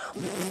made up.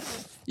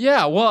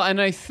 Yeah, well,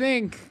 and I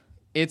think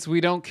it's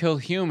we don't kill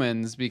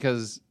humans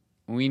because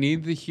we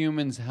need the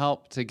humans'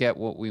 help to get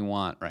what we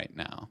want right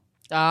now.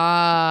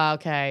 Ah,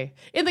 okay.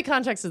 In the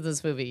context of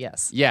this movie,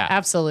 yes. Yeah.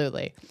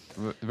 Absolutely.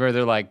 Where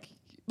they're like...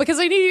 Because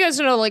I need you guys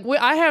to know, like,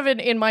 I haven't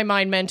in my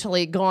mind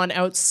mentally gone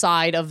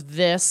outside of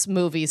this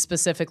movie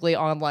specifically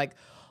on, like,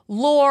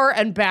 lore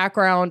and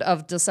background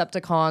of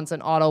Decepticons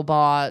and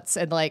Autobots,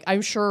 and like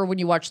I'm sure when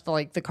you watch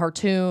the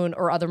cartoon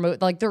or other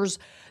like there's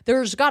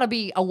got to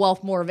be a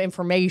wealth more of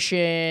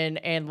information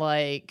and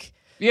like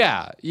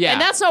yeah and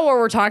that's not what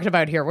we're talking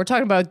about here. We're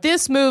talking about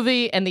this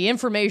movie and the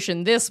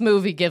information this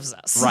movie gives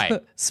us,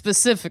 right?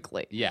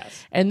 Specifically,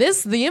 yes. And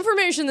the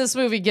information this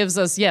movie gives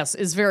us, yes,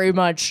 is very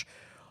much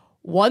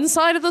one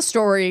side of the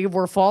story.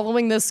 We're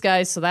following this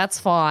guy, so that's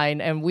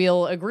fine, and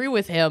we'll agree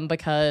with him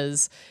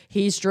because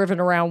he's driven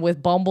around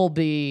with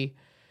Bumblebee.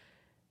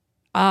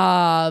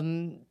 Yeah,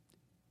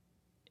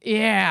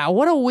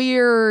 what a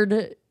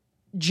weird...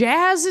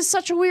 Jazz is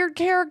such a weird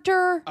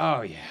character.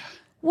 Oh, yeah.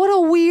 What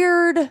a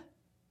weird...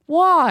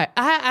 Why?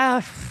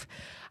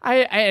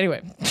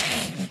 Anyway.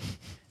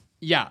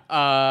 Yeah.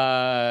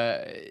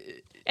 And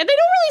they don't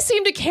really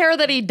seem to care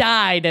that he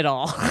died at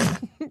all.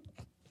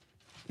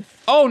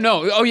 Oh,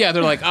 no. Oh, yeah.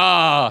 They're like,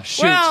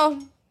 shoot.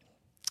 Well,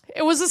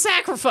 it was a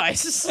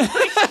sacrifice.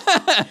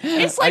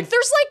 It's like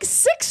there's like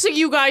 6 of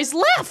you guys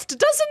left.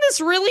 Doesn't this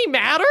really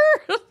matter?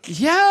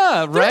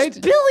 Yeah, right? There's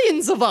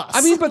billions of us.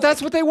 I mean, but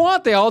that's what they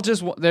want. They all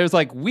just there's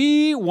like,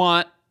 we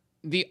want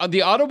the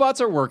Autobots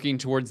are working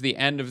towards the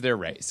end of their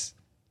race.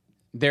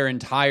 They're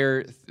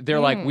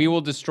like, we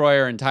will destroy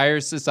our entire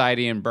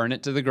society and burn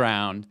it to the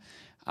ground.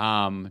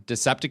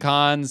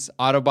 Decepticons,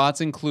 Autobots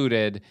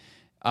included,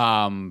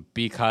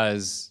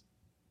 because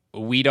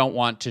we don't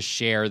want to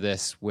share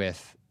this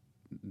with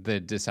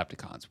the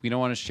Decepticons. We don't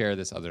want to share it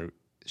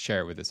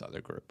with this other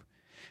group.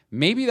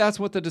 Maybe that's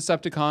what the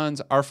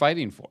Decepticons are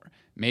fighting for.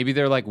 Maybe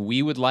they're like,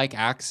 we would like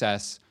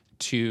access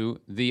to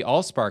the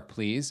Allspark,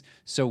 please,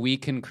 so we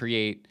can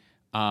create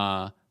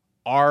our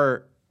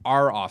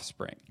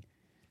offspring.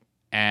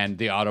 And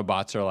the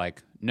Autobots are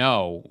like,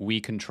 no,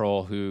 we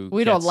control who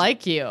we don't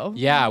like you.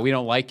 Yeah, we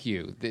don't like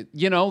you.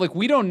 Like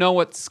we don't know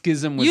what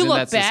schism was in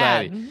that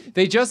society.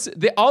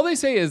 All they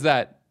say is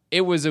that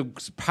it was a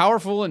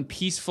powerful and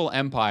peaceful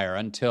empire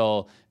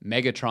until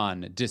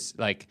Megatron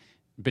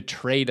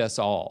betrayed us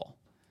all.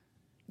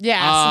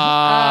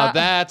 Yes.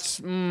 That's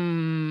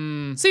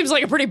Seems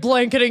like a pretty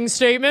blanketing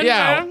statement.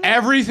 yeah.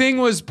 Everything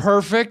was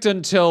perfect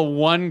until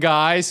one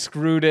guy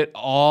screwed it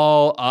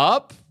all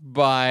up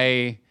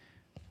by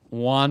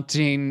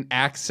wanting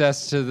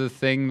access to the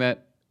thing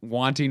that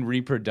wanting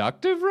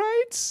reproductive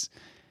rights.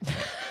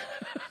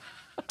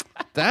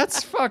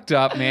 That's fucked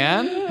up,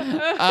 man.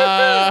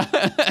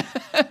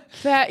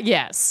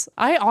 Yes.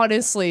 I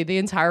honestly, the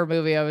entire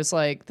movie, I was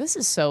like, this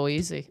is so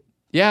easy.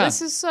 Yeah.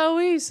 This is so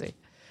easy.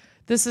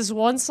 This is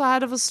one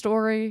side of a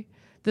story.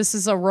 This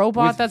is a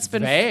robot With that's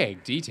been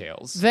vague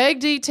details. vague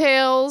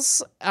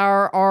details.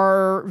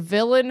 Our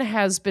villain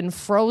has been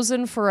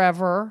frozen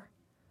forever,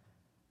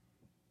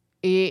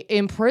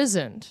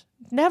 imprisoned,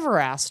 never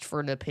asked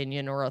for an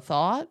opinion or a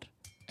thought,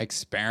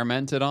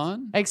 Experimented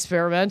on.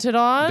 experimented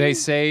on. They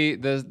say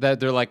that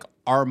they're like,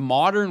 our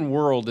modern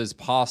world is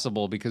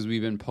possible because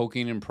we've been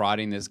poking and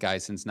prodding this guy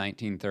since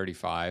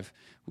 1935.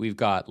 We've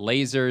got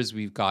lasers,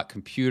 we've got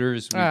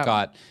computers, we've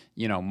got,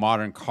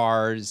 modern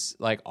cars.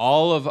 Like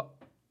all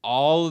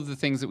of the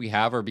things that we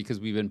have are because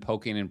we've been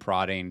poking and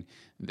prodding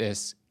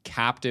this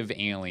captive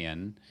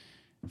alien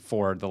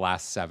for the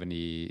last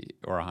 70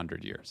 or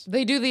 100 years.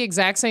 They do the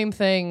exact same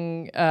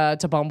thing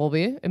to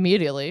Bumblebee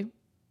immediately.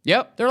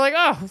 Yep. They're like,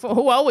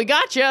 oh, well, we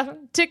got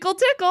you. Tickle,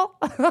 tickle.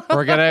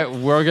 we're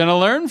gonna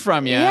learn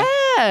from you.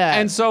 Yeah.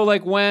 And so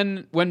like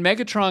when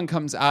Megatron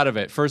comes out of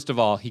it, first of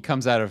all, he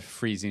comes out of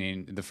freezing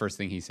and the first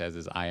thing he says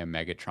is, I am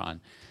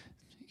Megatron.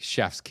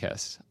 Chef's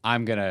kiss.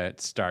 I'm gonna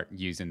start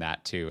using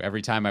that too.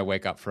 Every time I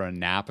wake up for a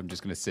nap, I'm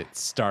just gonna sit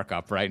stark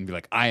upright and be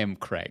like, I am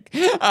Craig.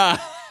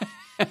 That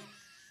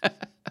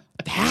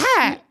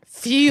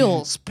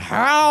feels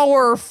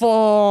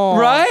powerful.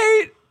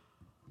 Right?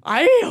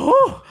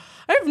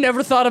 I've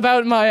never thought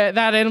about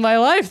that in my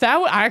life.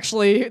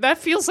 That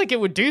feels like it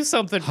would do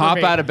something for Hop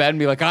me. out of bed and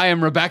be like, I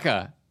am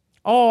Rebecca.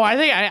 Oh, I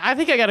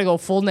think I gotta go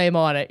full name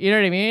on it. You know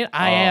what I mean?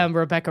 I am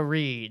Rebecca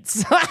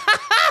Reeds.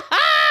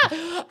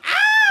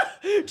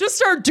 Just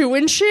start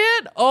doing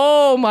shit.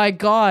 Oh my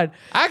god.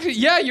 Actually,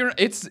 yeah,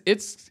 it's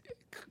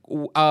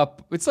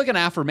like an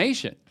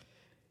affirmation.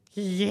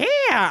 Yeah,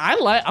 I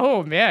like.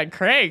 Oh man,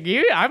 Craig,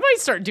 I might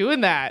start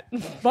doing that.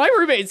 My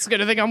roommate's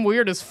gonna think I'm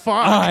weird as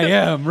fuck. I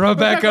am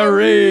Rebecca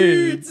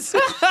Reeds. So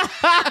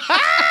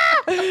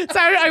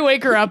I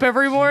wake her up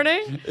every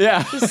morning.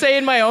 Yeah. Just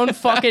saying my own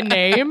fucking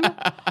name.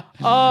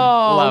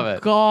 Oh, Love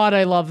it. God,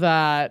 I love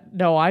that.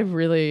 No, I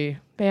really,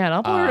 man,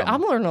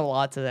 I'm learning a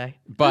lot today.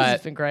 But this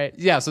has been great.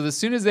 Yeah, so as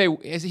soon as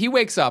he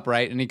wakes up,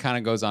 right, and he kind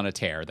of goes on a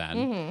tear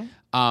then.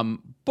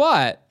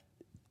 But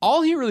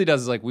all he really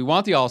does is like, we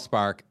want the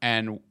Allspark,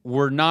 and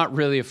we're not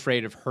really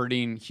afraid of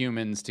hurting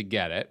humans to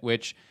get it,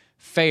 which,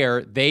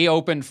 fair. They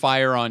opened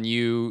fire on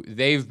you.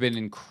 They've been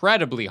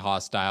incredibly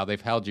hostile.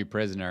 They've held you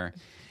prisoner.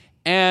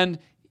 And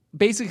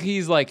basically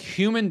he's like,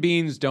 human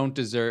beings don't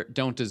deserve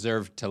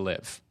to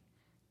live,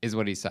 is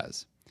what he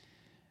says.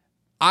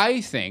 I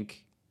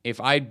think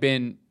if I'd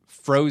been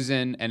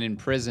frozen and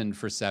imprisoned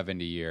for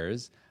 70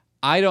 years,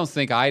 I don't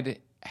think I'd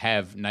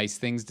have nice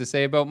things to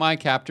say about my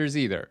captors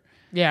either.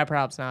 Yeah,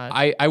 perhaps not.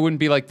 I wouldn't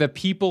be like, the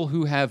people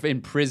who have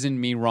imprisoned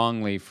me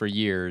wrongly for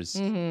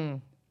years,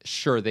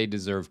 sure, they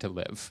deserve to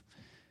live.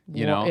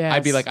 You know? Yes.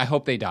 I'd be like, I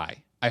hope they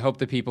die. I hope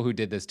the people who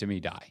did this to me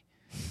die.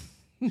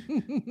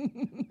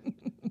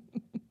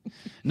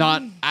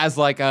 Not as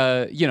like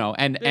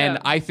and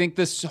I think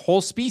this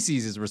whole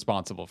species is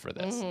responsible for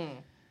this.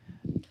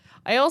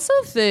 I also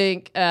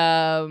think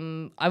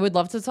I would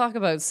love to talk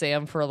about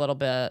Sam for a little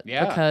bit.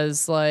 Yeah.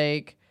 Because,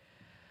 like,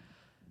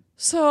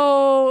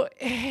 so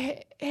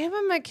him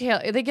and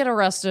Mikhail, they get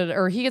arrested,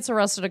 or he gets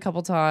arrested a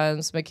couple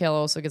times. Mikhail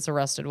also gets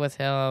arrested with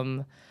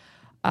him.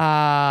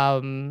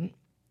 And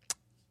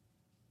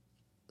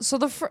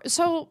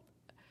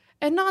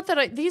not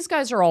that these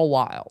guys are all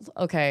wild,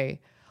 okay?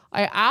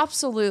 I'm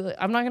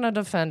not going to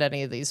defend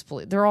any of these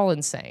police. They're all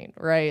insane,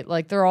 right?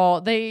 Like,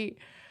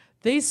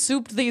 they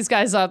souped these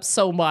guys up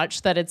so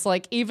much that it's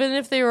like, even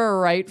if they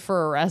were right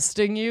for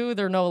arresting you,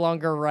 they're no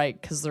longer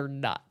right because they're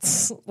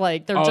nuts.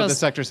 Like, they're just the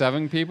Sector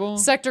 7 people?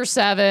 Sector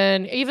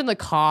 7, even the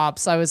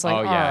cops. I was like,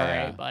 Oh, yeah, all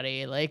yeah. right,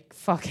 buddy. Like,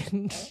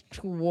 fucking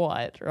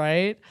what,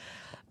 right?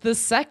 The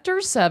Sector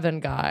 7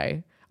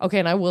 guy. Okay,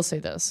 and I will say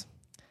this.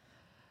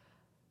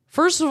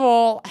 First of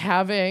all,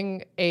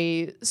 having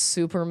a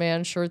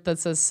Superman shirt that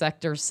says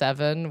Sector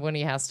 7 when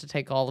he has to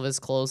take all of his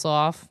clothes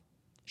off,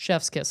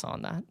 chef's kiss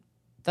on that.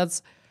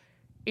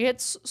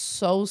 It's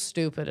so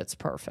stupid. It's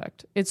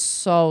perfect. It's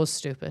so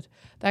stupid.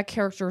 That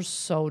character is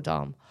so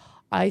dumb.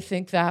 I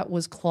think that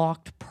was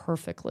clocked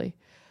perfectly.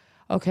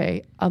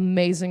 Okay,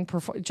 amazing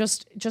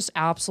just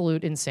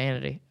absolute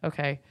insanity.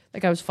 Okay,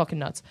 that guy was fucking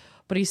nuts.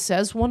 But he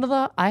says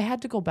I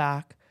had to go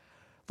back.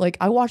 Like,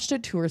 I watched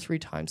it 2 or 3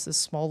 times, this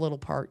small little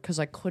part, because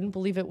I couldn't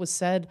believe it was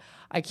said.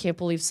 I can't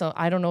believe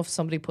I don't know if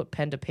somebody put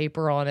pen to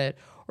paper on it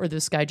or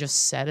this guy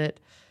just said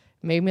it.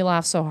 Made me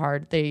laugh so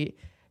hard. He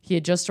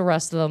had just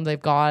arrested them.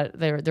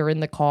 They're in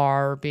the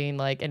car being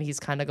like, and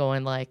he's kind of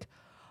going like,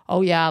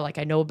 oh yeah, like,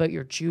 I know about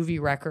your juvie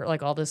record,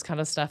 like all this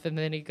kind of stuff. And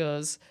then he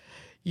goes,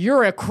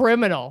 you're a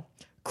criminal.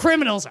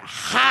 Criminals are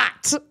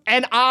hot.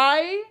 And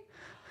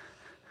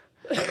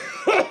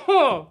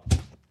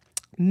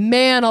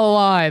man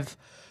alive,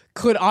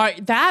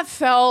 that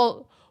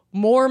felt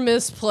more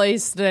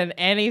misplaced than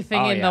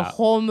anything in the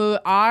whole movie.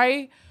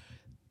 I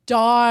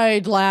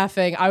died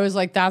laughing. I was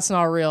like, that's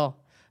not real.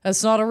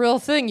 That's not a real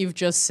thing you've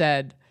just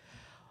said.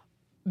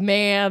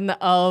 Man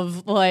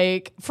of,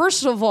 like,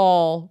 first of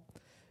all,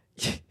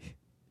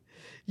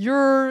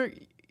 you're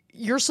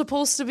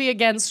supposed to be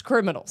against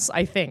criminals,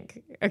 I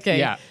think. Okay.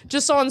 Yeah.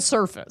 Just on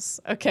surface.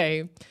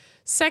 Okay.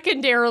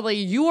 Secondarily,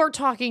 you are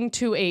talking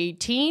to a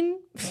teen.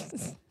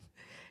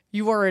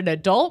 You are an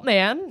adult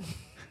man.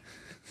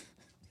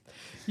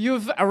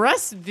 You've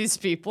arrested these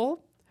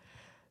people.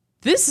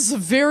 This is a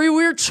very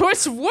weird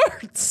choice of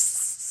words.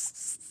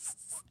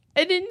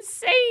 An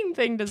insane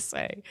thing to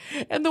say.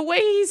 And the way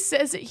he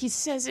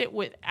says it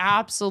with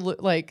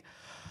absolute, like,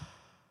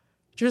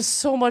 just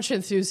so much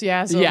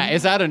enthusiasm. Yeah,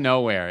 it's out of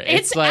nowhere.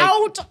 It's like,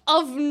 out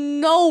of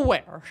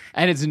nowhere.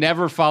 And it's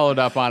never followed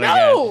up on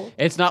again.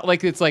 It's not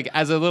like it's like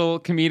as a little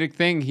comedic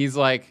thing, he's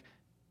like,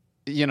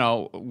 you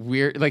know,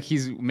 weird, like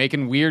he's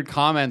making weird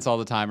comments all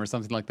the time or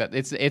something like that.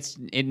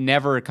 It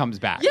never comes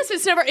back. Yes,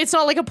 it's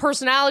not like a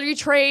personality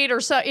trait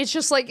or so. It's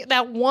just like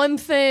that one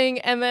thing,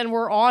 and then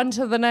we're on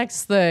to the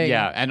next thing.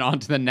 Yeah, and on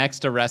to the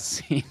next arrest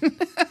scene.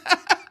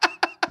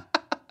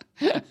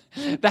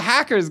 The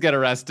hackers get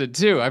arrested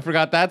too. I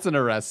forgot that's an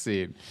arrest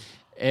scene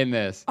in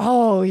this.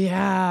 Oh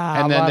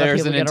yeah. And then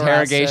there's an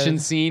interrogation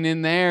scene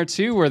in there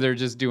too where they're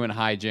just doing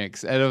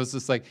hijinks. And it was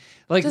just like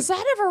does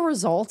that ever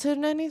result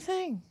in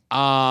anything?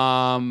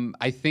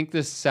 I think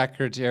the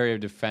Secretary of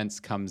Defense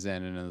comes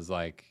in and is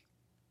like,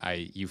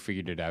 you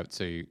figured it out,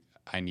 so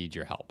I need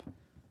your help.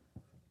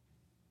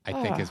 I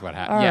think is what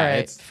happened. Yeah, right,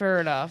 it's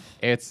fair enough.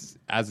 It's,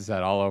 as I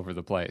said, all over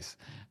the place.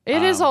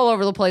 It is all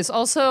over the place.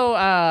 Also,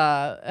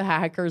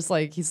 hackers,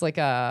 like, he's like,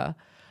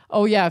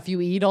 oh yeah, if you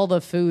eat all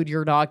the food,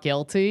 you're not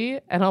guilty.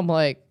 And I'm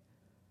like,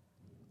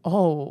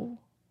 oh,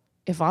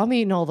 if I'm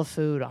eating all the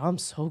food, I'm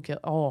so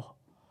guilty.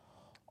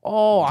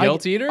 Oh,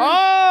 guilt eater?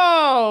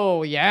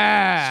 Oh,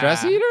 yeah.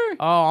 Stress eater?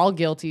 Oh, I'll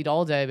guilt eat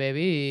all day,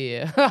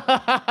 baby.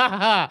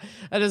 That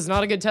is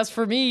not a good test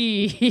for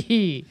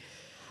me.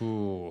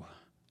 Ooh.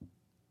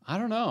 I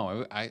don't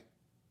know.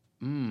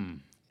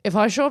 If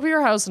I show up at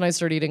your house and I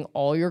start eating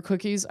all your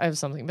cookies, I have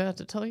something bad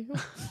to tell you.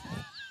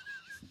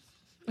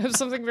 I have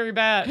something very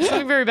bad.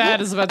 Something very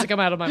bad is about to come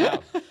out of my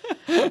mouth.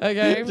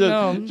 Okay?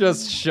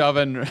 Just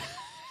shoving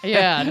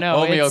yeah, no.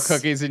 oatmeal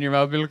cookies in your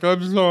mouth. Be like,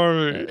 I'm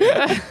sorry.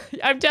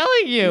 I'm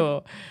telling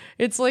you.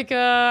 It's like,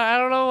 I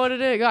don't know what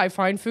it is. I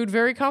find food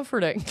very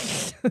comforting.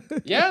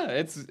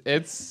 Yeah,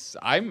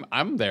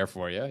 I'm there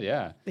for you.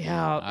 Yeah.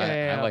 Yeah.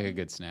 I like a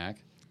good snack.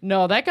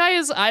 No, that guy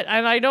is,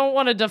 and I don't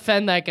want to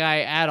defend that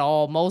guy at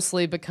all,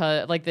 mostly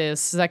because, like, the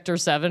Sector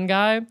 7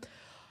 guy.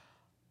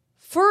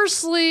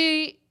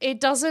 Firstly,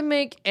 it doesn't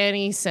make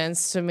any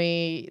sense to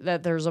me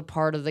that there's a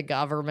part of the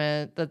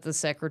government that the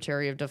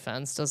Secretary of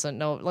Defense doesn't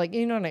know. Like,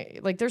 you know,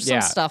 like, there's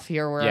some stuff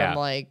here where I'm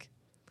like,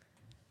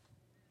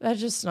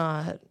 that's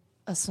not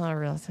a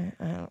real thing.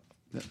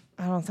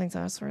 I don't think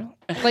that's real.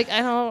 Like,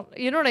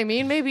 you know what I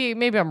mean?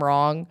 Maybe I'm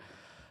wrong.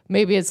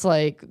 Maybe it's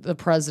like the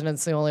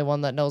president's the only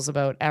one that knows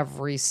about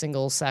every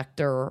single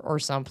sector or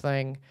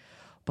something.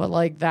 But,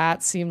 like,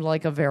 that seemed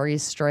like a very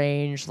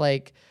strange,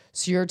 like,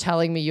 so you're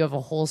telling me you have a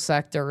whole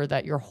sector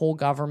that your whole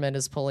government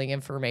is pulling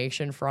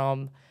information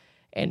from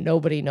and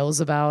nobody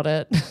knows about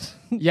it?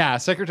 Yeah,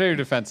 Secretary of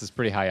Defense is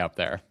pretty high up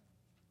there.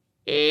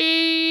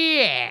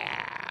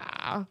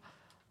 Yeah.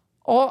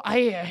 Oh,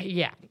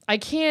 I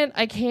can't.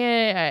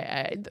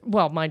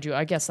 Well, mind you,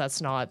 I guess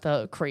that's not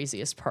the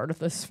craziest part of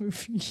this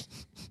movie.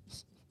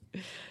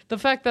 The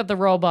fact that the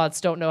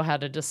robots don't know how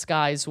to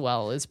disguise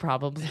well is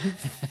probably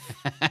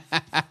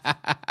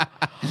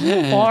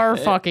far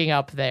fucking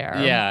up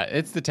there. Yeah,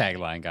 it's the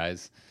tagline,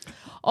 guys.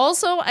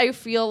 Also, I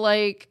feel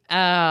like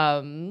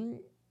I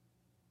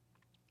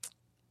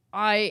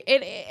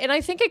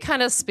think it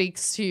kind of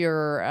speaks to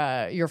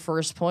your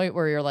first point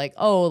where you're like,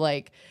 oh,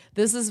 like,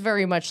 this is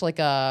very much like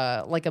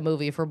a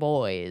movie for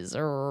boys,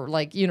 or,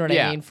 like, you know what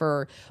I mean,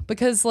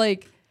 because,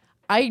 like,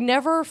 I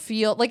never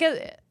feel like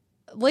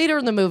later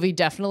in the movie,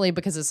 definitely,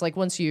 because it's like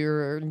once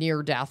you're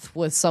near death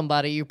with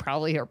somebody, you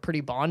probably are pretty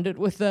bonded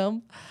with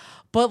them.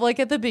 But, like,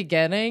 at the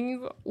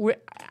beginning,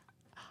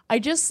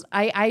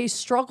 I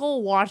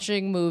struggle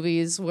watching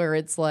movies where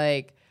it's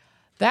like,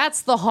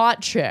 that's the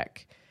hot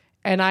chick,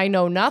 and I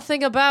know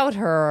nothing about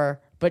her,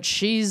 but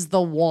she's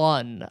the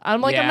one. I'm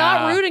like, I'm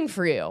not rooting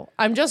for you.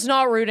 I'm just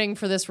not rooting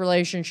for this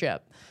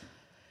relationship.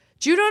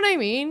 Do you know what I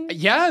mean?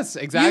 Yes,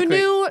 exactly. You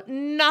knew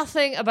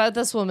nothing about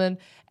this woman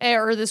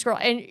or this girl,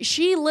 and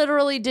she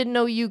literally didn't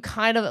know you,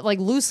 kind of, like,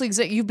 loosely.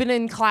 You've been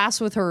in class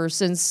with her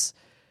since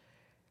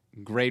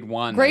grade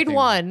one.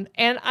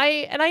 And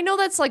I know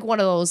that's, like, one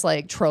of those,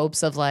 like,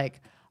 tropes of,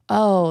 like,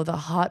 oh, the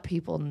hot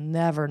people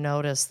never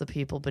notice the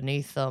people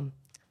beneath them.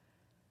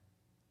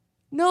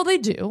 No, they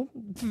do.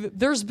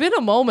 There's been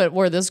a moment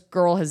where this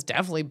girl has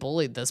definitely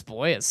bullied this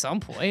boy at some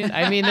point.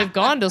 I mean, they've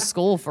gone to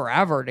school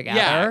forever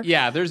together.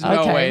 Yeah, there's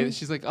no way.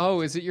 She's like,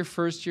 oh, is it your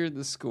first year at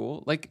the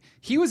school? Like,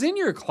 he was in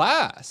your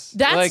class.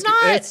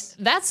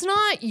 That's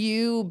not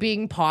you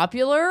being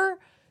popular.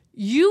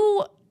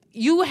 You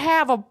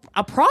have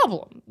a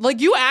problem.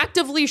 Like, you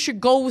actively should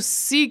go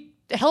seek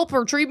help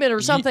or treatment or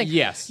something.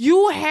 Yes.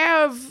 You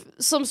have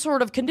some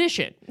sort of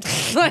condition.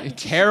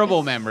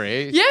 Terrible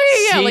memory.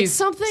 Yeah. Like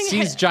something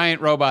sees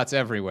giant robots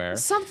everywhere.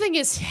 Something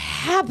is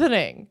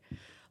happening.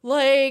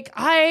 Like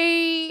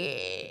I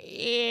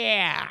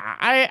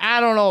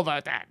don't know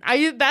about that.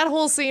 That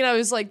whole scene, I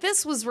was like,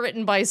 this was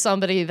written by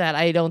somebody that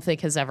I don't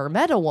think has ever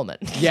met a woman.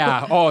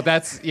 Yeah. Oh,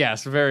 that's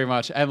yes, very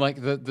much. And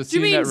like the Do scene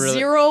you mean that really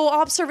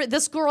zero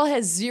This girl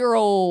has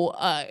zero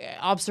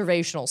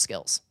observational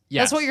skills.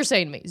 Yes. That's what you're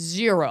saying to me.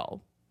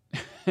 Zero.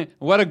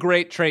 What a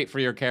great trait for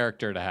your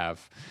character to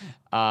have.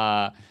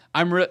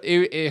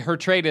 Her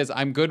trait is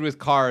I'm good with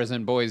cars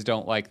and boys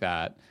don't like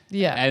that.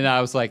 Yeah. And I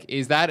was like,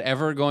 is that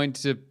ever going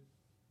to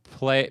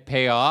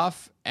pay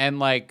off? And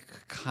like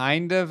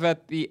kind of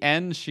at the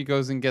end she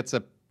goes and gets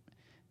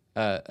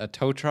a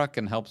tow truck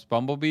and helps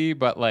Bumblebee,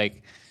 but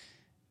like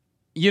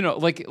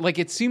like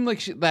it seemed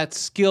like that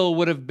skill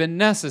would have been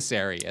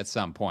necessary at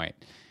some point.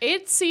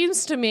 It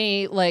seems to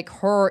me like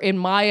in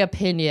my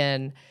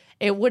opinion,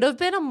 it would have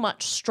been a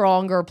much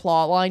stronger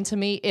plot line to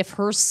me if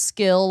her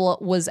skill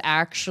was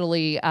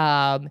actually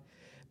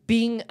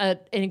being an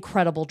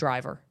incredible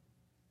driver.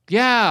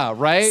 Yeah,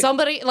 right?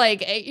 Somebody,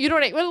 like, you know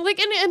what I mean? Like,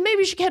 and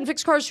maybe she can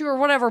fix cars too or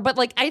whatever, but,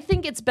 like, I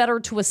think it's better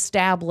to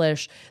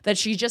establish that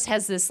she just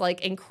has this, like,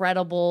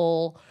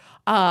 incredible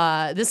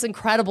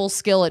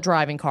skill at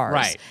driving cars.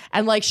 Right.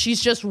 And, like,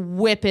 she's just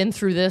whipping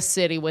through this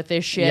city with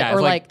this shit. Yeah,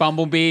 or, like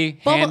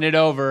Bumblebee, hand it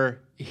over.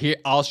 Here,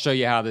 I'll show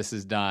you how this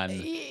is done.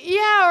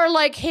 Yeah, or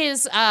like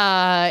his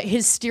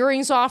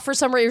steering's off for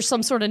some reason, or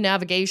some sort of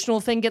navigational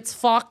thing gets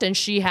fucked and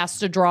she has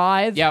to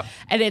drive. Yep.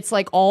 And it's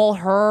like all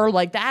her.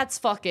 Like, that's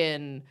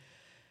fucking...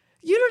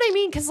 You know what I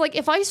mean? Because, like,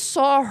 if I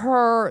saw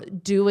her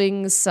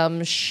doing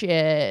some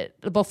shit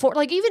before,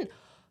 like, even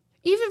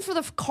for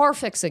the car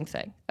fixing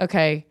thing,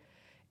 okay?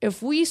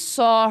 If we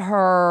saw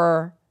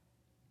her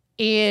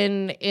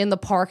in the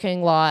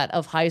parking lot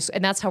of high school,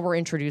 and that's how we're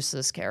introduced to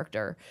this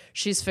character.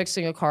 She's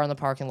fixing a car in the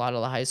parking lot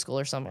of the high school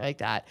or something like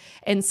that.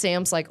 And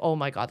Sam's like, oh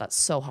my God, that's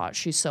so hot.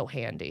 She's so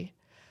handy.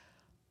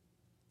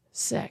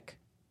 Sick.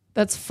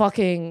 That's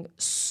fucking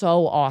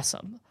so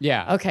awesome.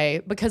 Yeah.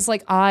 Okay. Because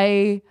like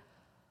I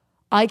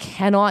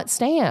can't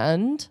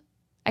stand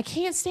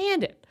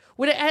it.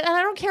 And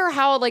I don't care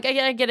how, like,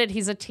 I get it.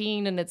 He's a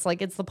teen and it's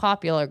like, it's the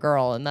popular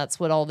girl and that's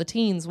what all the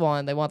teens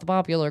want. They want the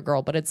popular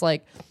girl. But it's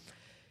like,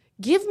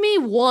 give me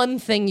one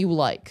thing you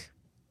like.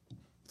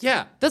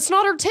 Yeah. That's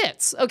not her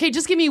tits. Okay,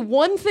 just give me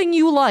one thing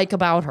you like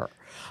about her.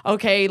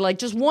 Okay, like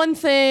just one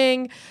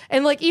thing.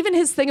 And like even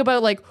his thing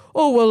about like,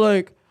 oh well,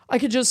 like I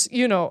could just,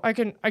 I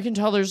can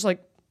tell there's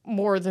like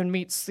more than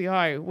meets the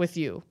eye with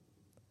you.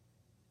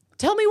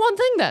 Tell me one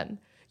thing then.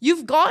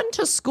 You've gone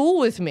to school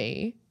with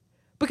me.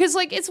 Because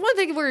like it's one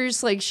thing where you're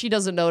just like she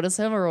doesn't notice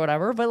him or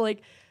whatever, but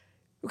like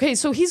okay,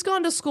 so he's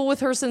gone to school with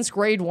her since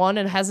grade 1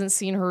 and hasn't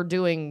seen her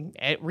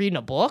reading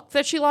a book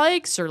that she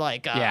likes or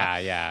like,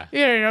 yeah.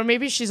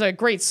 Maybe she's a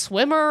great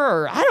swimmer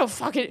or I don't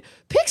fucking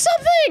pick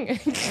something.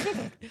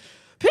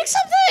 Pick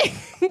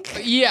something.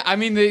 Yeah, I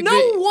mean,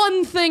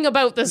 one thing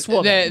about this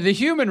woman. The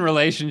human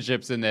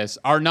relationships in this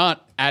are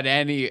not at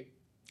any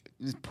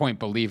point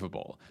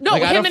believable. No,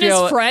 like, him and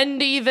his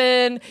friend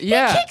even.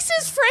 Yeah. He kicks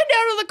his friend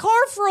out of the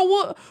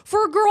car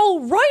for a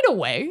girl right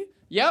away.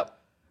 Yep.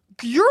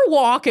 You're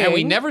walking. And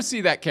we never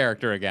see that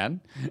character again.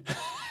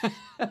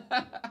 This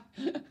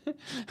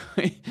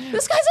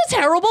guy's a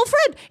terrible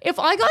friend. If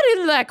I got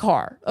into that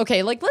car,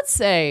 okay, like let's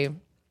say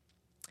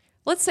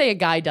a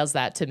guy does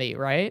that to me,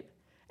 right?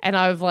 And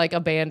I've like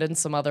abandoned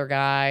some other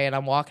guy and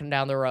I'm walking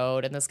down the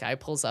road and this guy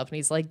pulls up and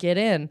he's like, get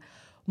in.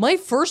 My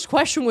first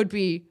question would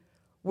be,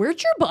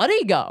 where'd your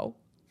buddy go?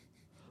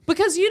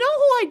 Because you know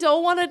who I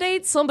don't want to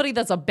date? Somebody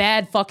that's a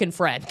bad fucking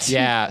friend.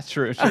 Yeah,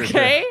 true.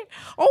 Okay?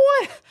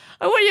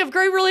 I want you to have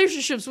great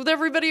relationships with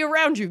everybody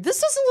around you. This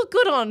doesn't look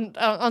good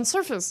on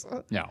surface.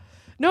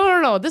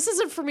 No. This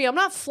isn't for me. I'm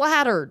not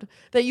flattered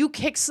that you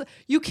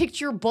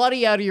kicked your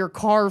buddy out of your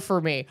car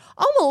for me.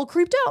 I'm a little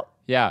creeped out.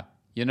 Yeah.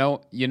 You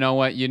know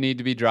what you need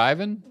to be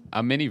driving?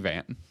 A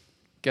minivan.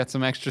 Get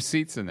some extra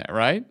seats in there,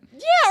 right?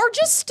 Yeah, or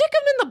just stick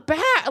him in the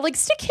back. Like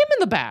stick him in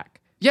the back.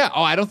 Yeah.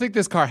 Oh, I don't think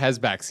this car has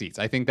back seats.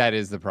 I think that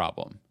is the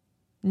problem.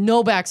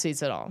 No back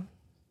seats at all.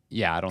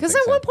 Yeah, I don't think so.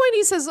 Because at one point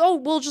he says, oh,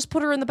 we'll just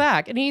put her in the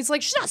back. And he's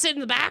like, she's not sitting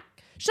in the back.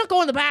 She's not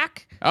going in the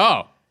back.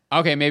 Oh,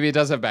 okay. Maybe it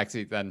does have back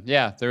seats then.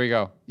 Yeah, there we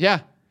go.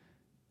 Yeah.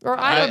 Or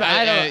I don't know.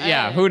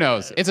 Yeah, who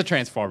knows? It's a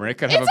Transformer. It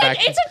could have a back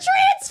seat.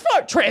 It's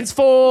a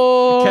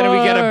Transform. Can we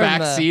get a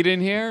back seat in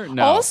here?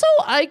 No. Also,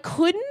 I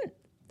couldn't.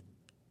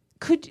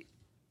 Could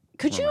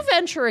you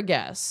venture a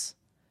guess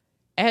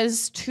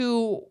as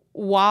to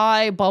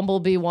why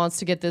Bumblebee wants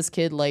to get this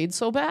kid laid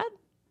so bad?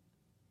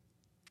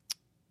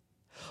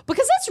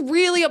 Because that's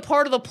really a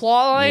part of the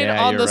plot line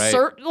on you're the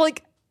right.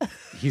 like.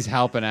 He's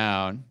helping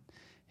out.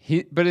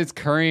 But it's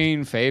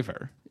currying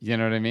favor. You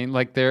know what I mean?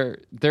 Like they're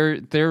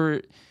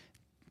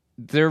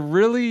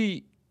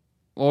really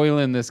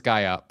oiling this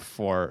guy up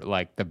for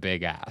like the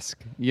big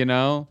ask, you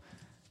know?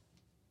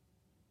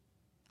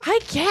 I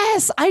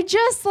guess I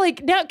just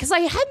like now because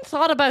I hadn't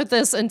thought about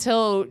this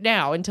until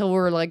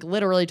we're like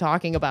literally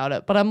talking about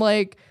it. But I'm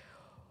like,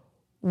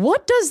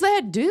 what does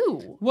that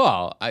do?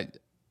 Well, I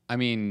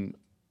mean,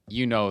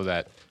 you know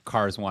that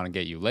cars want to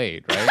get you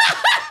laid, right?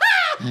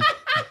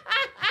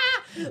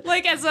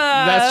 Like as a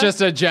That's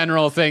just a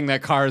general thing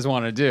that cars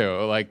want to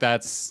do. Like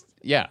that's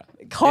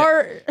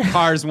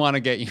cars want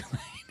to get you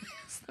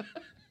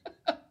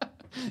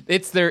laid.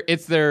 It's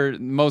their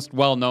most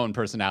well-known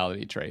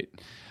personality trait.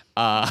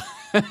 That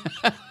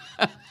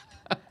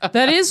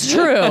is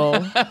true.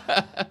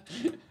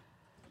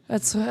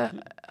 That's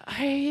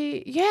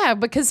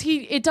because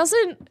it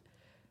doesn't.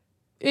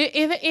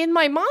 In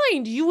my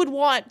mind, you would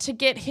want to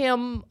get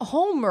him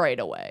home right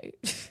away.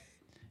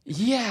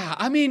 Yeah,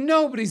 I mean,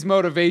 nobody's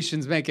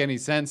motivations make any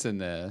sense in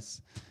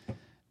this.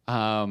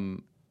 Yeah.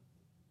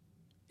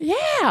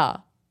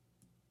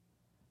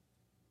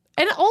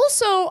 And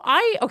also,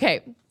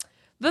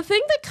 the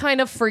thing that kind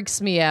of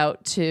freaks me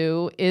out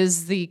too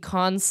is the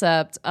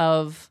concept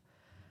of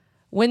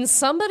when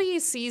somebody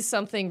sees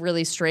something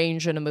really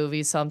strange in a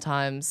movie,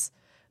 sometimes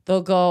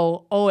they'll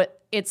go, "Oh,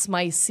 it's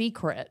my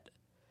secret."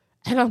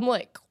 And I'm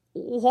like,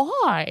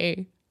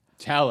 why?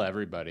 Tell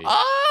everybody.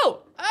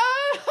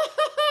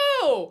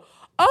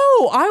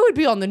 Oh, I would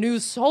be on the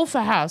news so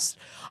fast.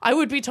 I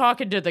would be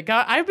talking to the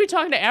guy. I'd be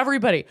talking to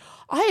everybody.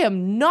 I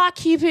am not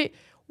keeping.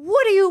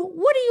 What do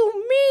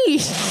you mean?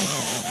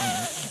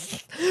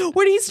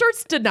 When he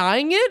starts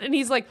denying it and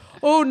he's like,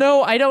 "Oh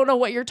no, I don't know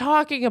what you're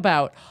talking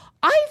about."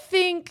 I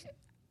think,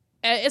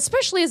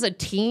 especially as a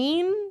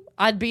teen,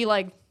 I'd be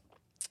like,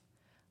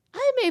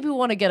 I maybe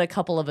want to get a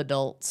couple of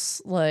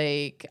adults.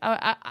 Like,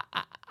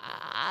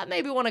 I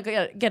maybe want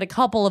to get a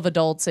couple of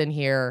adults in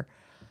here.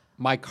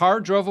 My car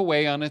drove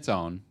away on its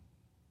own,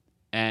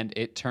 and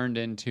it turned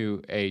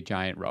into a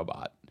giant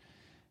robot.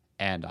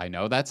 And I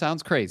know that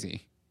sounds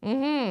crazy,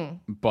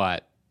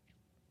 but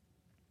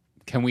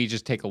can we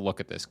just take a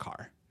look at this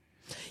car?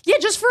 Yeah,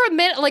 just for a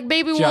minute. Like,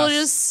 maybe we'll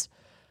just...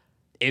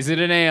 Is it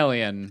an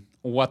alien?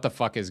 What the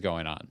fuck is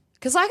going on?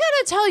 Because I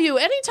gotta tell you,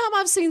 anytime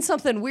I've seen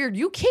something weird,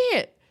 you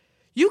can't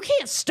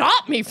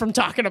stop me from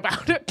talking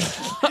about it.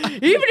 Even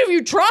if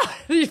you try,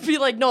 you'd be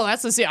like, "No,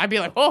 that's the scene." I'd be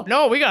like, "Oh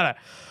no, we gotta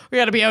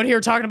be out here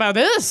talking about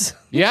this."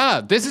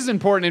 Yeah, this is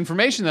important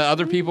information that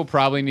other people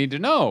probably need to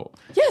know.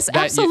 Yes,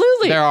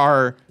 absolutely. There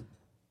are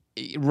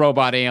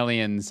robot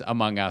aliens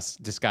among us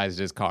disguised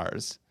as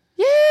cars.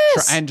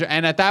 Yes. And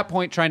at that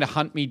point, trying to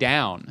hunt me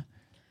down.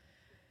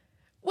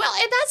 Well,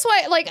 and that's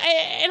why,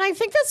 I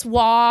think that's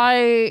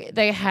why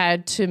they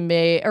had to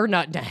make, or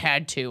not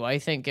had to, I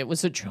think it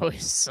was a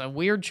choice, a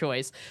weird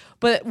choice,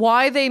 but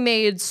why they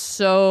made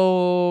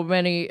so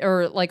many,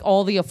 or like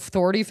all the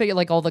authority figure,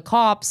 like all the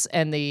cops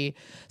and the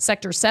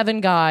Sector 7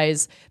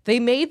 guys,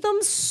 they made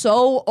them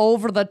so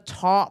over the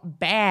top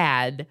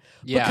bad.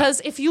 Yeah.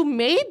 Because if you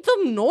made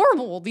them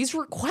normal, these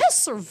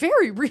requests are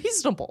very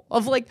reasonable.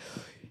 Of like,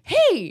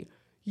 hey,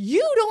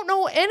 you don't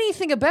know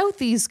anything about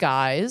these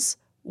guys.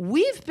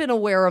 We've been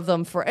aware of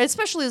them for,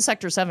 especially the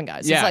Sector 7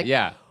 guys. Yeah, it's like,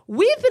 yeah.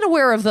 We've been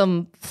aware of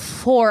them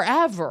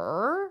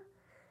forever.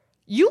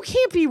 You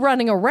can't be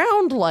running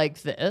around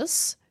like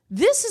this.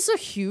 This is a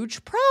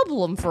huge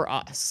problem for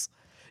us.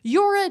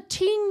 You're a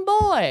teen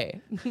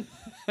boy.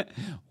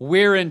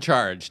 We're in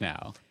charge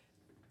now.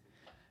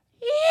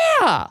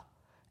 Yeah.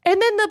 And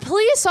then the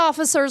police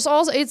officers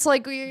also, it's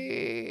like... Are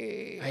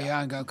you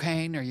on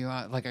cocaine? Are you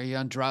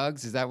on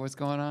drugs? Is that what's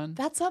going on?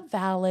 That's a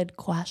valid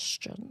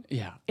question.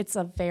 Yeah. It's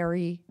a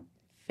very,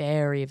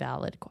 very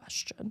valid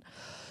question.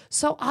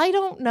 So I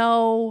don't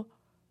know.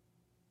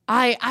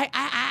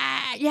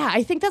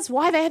 I think that's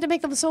why they had to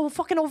make them so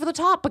fucking over the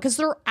top, because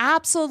they're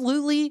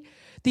absolutely,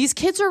 these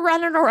kids are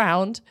running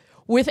around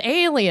with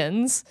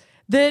aliens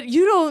that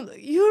you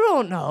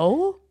don't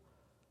know.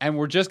 And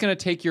we're just going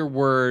to take your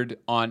word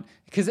on,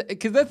 because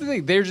that's the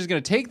thing. They're just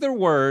going to take their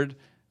word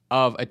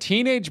of a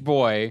teenage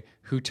boy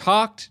who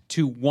talked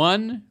to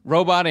one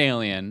robot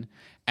alien,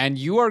 and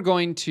you are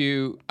going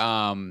to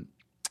form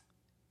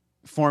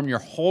your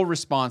whole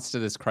response to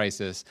this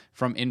crisis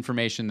from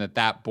information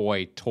that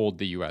boy told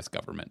the U.S.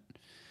 government.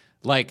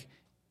 Like,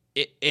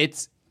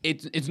 it's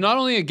not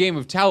only a game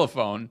of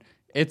telephone,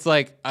 it's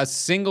like a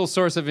single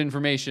source of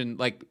information,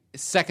 like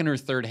second or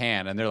third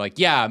hand, and they're like,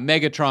 yeah,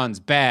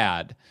 Megatron's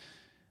bad.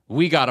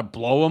 We got to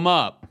blow him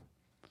up.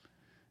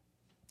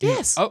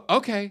 Yes. Oh,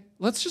 okay.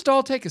 Let's just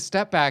all take a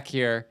step back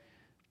here.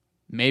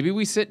 Maybe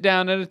we sit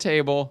down at a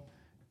table.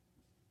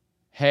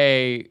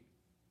 Hey,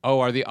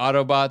 are the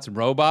Autobots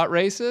robot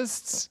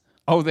racists?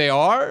 Oh, they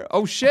are?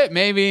 Oh, shit,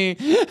 maybe.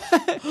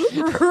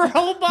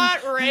 Robot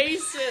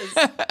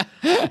racist.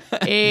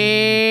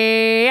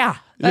 Yeah.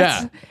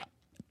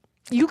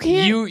 You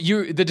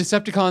can't. The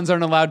Decepticons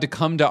aren't allowed to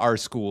come to our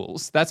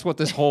schools. That's what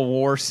this whole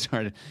war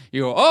started.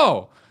 You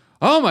go,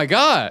 oh my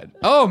God.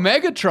 Oh,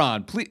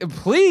 Megatron,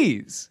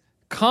 please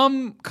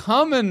come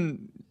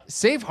and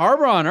safe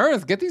harbor on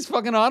Earth. Get these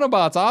fucking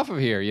Autobots off of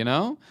here, you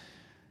know?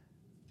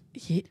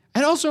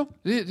 And also,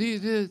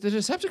 the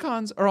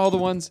Decepticons are all the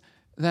ones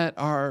that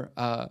are,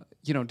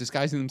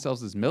 disguising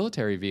themselves as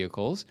military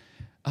vehicles.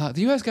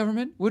 The U.S.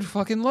 government would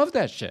fucking love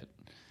that shit.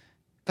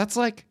 That's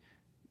like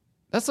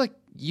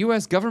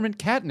U.S. government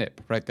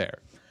catnip right there.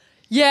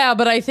 Yeah,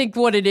 but I think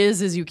what it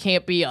is you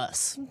can't be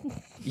us.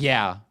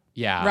 Yeah.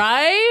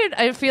 Right?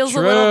 It feels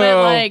True. a little bit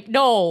like,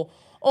 no,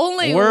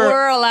 only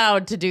we're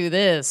allowed to do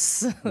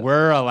this.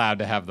 We're allowed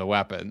to have the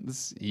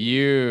weapons.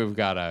 You've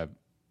got to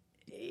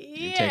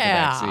take a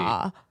back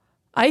seat.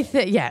 I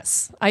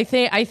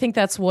think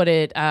that's what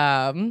it.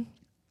 I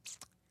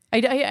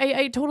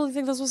totally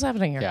think that's what's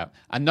happening here. Yeah.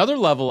 Another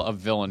level of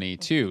villainy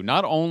too.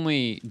 Not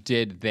only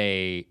did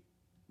they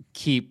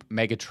keep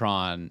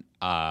Megatron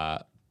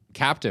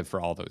captive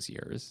for all those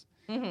years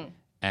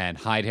and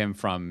hide him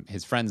from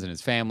his friends and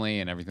his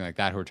family and everything like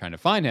that who are trying to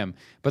find him,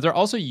 but they're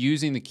also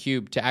using the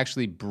cube to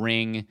actually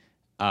bring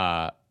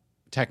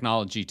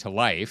technology to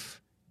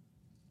life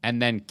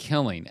and then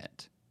killing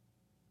it.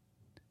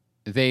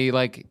 They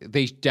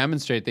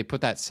demonstrate, they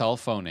put that cell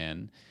phone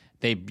in,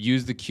 they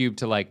use the cube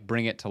to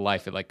bring it to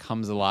life. It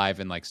comes alive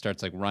and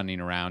starts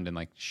running around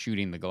and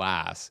shooting the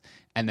glass,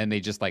 and then they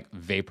just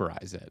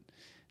vaporize it.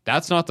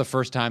 That's not the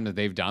first time that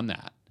they've done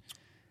that.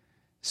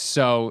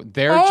 So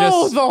they're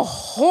the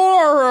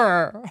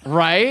horror.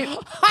 Right?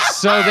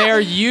 So they're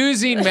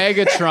using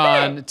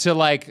Megatron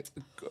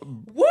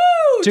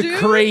to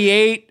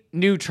create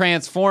new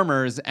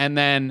Transformers and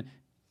then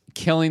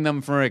killing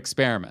them for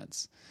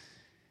experiments.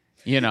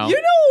 You know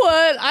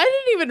what? I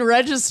didn't even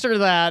register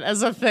that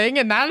as a thing,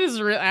 and that is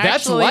actually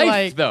that's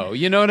life, though.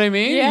 You know what I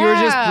mean? Yeah. You're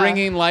just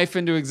bringing life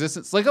into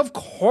existence. Of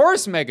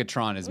course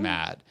Megatron is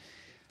mad.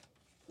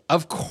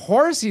 Of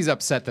course he's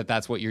upset that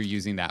that's what you're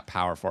using that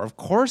power for. Of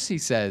course he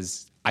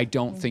says, I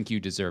don't think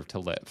you deserve to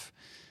live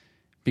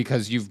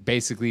because you've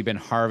basically been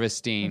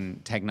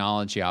harvesting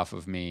technology off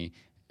of me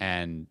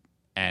and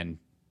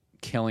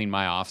killing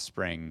my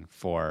offspring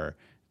for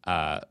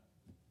a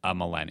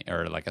millennium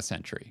or a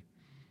century.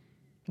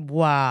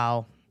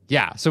 Wow.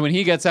 Yeah. So when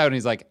he gets out and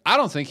he's like, I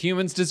don't think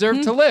humans deserve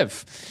to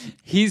live.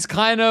 He's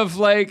kind of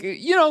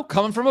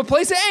coming from a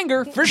place of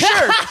anger for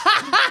sure.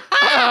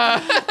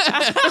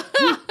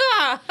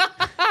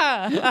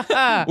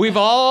 We've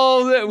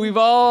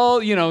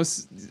all,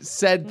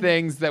 said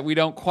things that we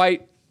don't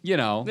quite,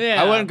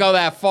 I wouldn't go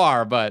that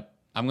far, but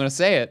I'm going to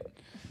say it.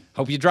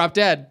 Hope you drop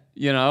dead,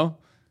 to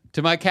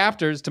my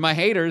captors, to my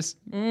haters,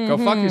 go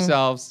fuck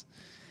yourselves.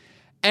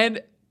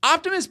 And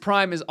Optimus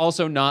Prime is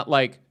also not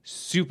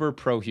super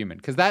pro-human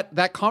because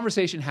that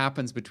conversation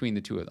happens between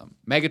the two of them.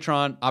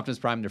 Megatron, Optimus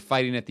Prime, they're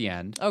fighting at the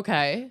end.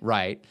 Okay.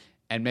 Right.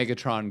 And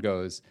Megatron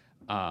goes,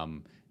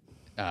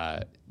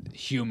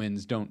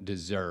 humans don't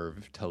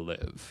deserve to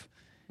live.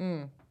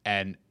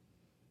 And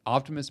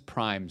Optimus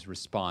Prime's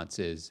response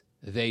is,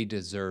 they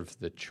deserve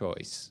the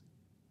choice.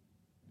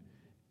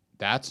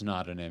 That's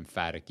not an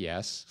emphatic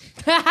yes.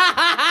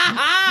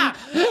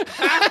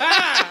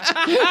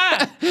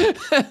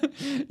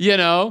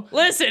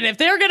 Listen, if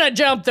they're going to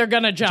jump, they're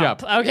going to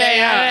jump. Okay.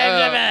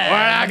 We're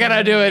not going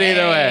to do it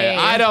either way.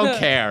 I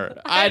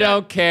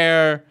don't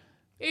care.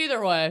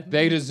 Either way.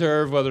 They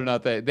deserve whether or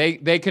not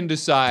they can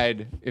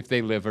decide if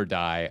they live or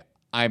die.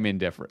 I'm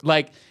indifferent.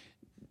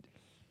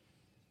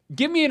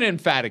 Give me an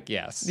emphatic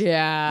yes.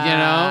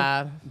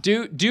 Yeah.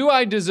 Do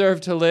I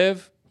deserve to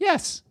live?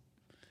 Yes.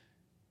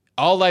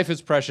 All life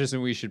is precious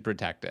and we should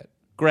protect it.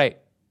 Great.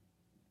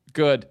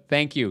 Good.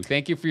 Thank you.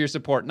 Thank you for your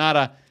support.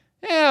 Not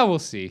we'll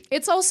see.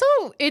 It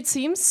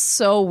seems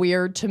so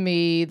weird to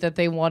me that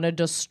they want to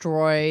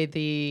destroy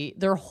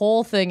their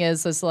whole thing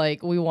is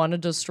we want to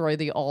destroy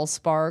the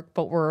Allspark,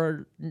 but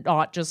we're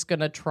not just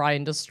going to try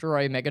and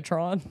destroy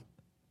Megatron.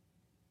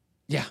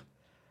 Yeah.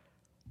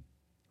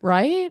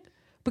 Right?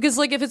 Because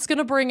if it's going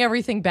to bring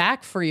everything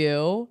back for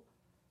you.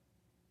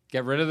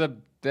 Get rid of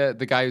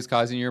the guy who's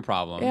causing your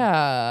problem.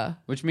 Yeah.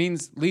 Which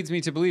leads me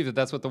to believe that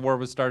that's what the war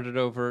was started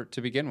over to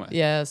begin with.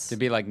 Yes. To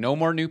be no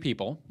more new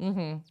people.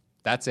 Mm-hmm.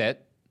 That's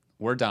it.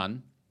 We're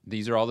done.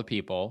 These are all the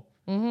people.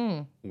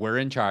 Mm-hmm. We're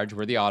in charge.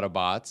 We're the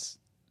Autobots.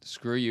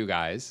 Screw you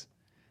guys.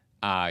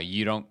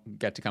 You don't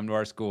get to come to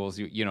our schools.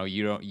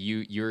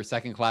 You're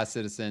second-class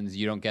citizens.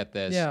 You don't get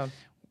this. Yeah.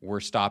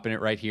 We're stopping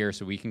it right here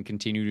so we can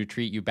continue to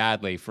treat you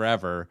badly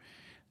forever.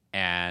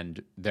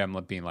 And them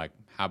being how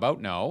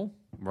about no?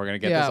 We're going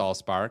to get this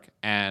Allspark.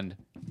 And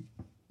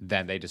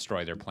then they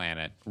destroy their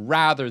planet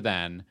rather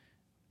than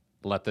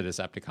let the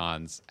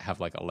Decepticons have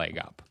a leg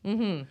up.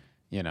 Mm-hmm.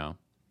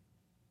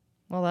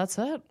 Well, that's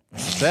it.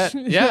 That's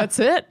it. Yeah. That's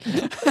it.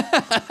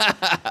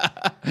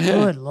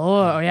 Good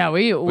Lord. Yeah,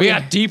 we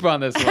got deep on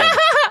this one.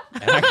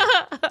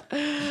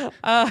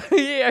 Are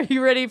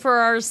you ready for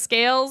our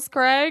scales,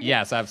 Craig?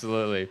 Yes,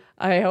 absolutely.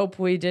 I hope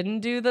we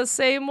didn't do the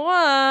same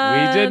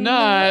one. We did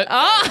not.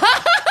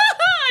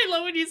 I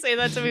love when when you say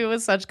that to me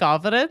with such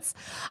confidence.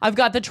 I've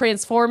got the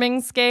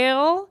transforming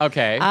scale.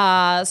 Okay.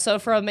 So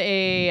from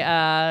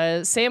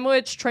a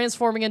sandwich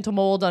transforming into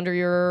mold under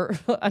your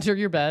under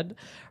your bed,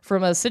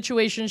 from a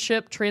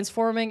situationship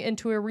transforming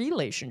into a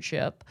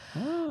relationship.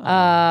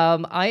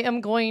 I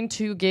am going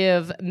to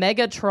give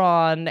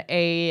Megatron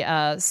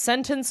a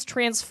sentence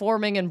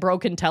transforming and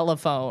broken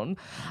telephone.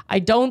 I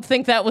don't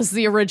think that was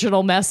the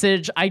original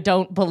message. I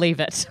don't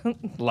believe it.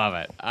 Love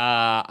it.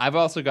 I've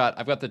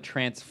got the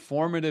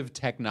transformative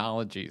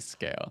technology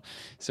scale.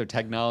 So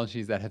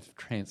technologies that have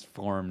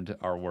transformed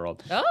our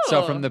world. Oh.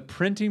 So from the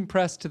printing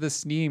press to the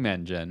steam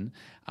engine,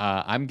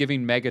 I'm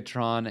giving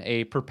Megatron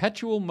a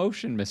perpetual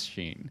motion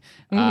machine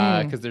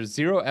because there's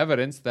zero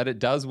evidence that it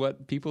does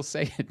what people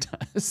say it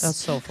does. That's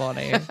so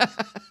funny.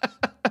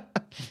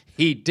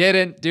 He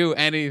didn't do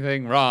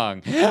anything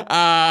wrong.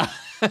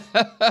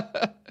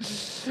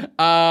 But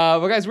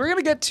guys, we're going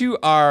to get to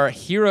our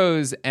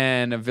heroes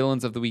and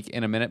villains of the week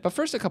in a minute. But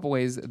first, a couple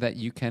ways that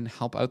you can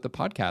help out the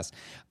podcast.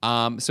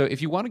 So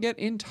if you want to get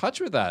in touch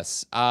with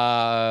us,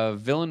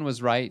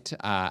 villainwasright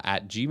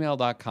at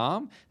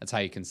gmail.com. That's how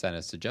you can send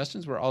us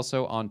suggestions. We're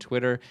also on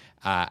Twitter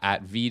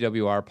at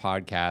VWR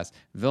Podcast.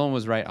 Villain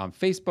Was Right on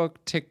Facebook,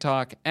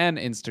 TikTok, and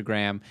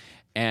Instagram.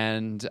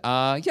 And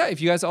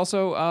if you guys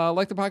also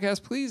like the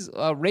podcast, please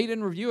rate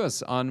and review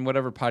us on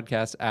whatever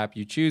podcast app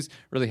you choose.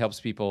 Really helps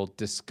people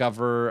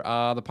discover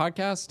the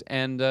podcast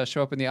and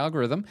show up in the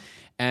algorithm.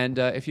 And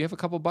if you have a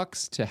couple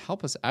bucks to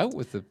help us out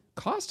with the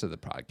cost of the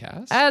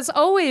podcast. As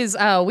always,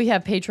 we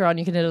have Patreon.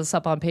 You can hit us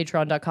up on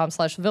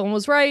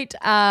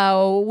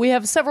patreon.com/thevillainwasright. We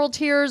have several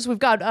tiers. We've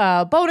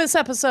got bonus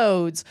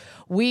episodes.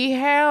 We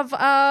have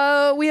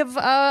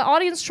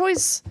audience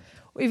choice.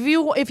 If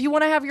you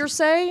want to have your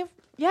say,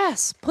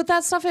 yes, put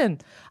that stuff in.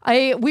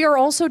 We are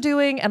also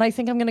doing, and I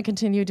think I'm going to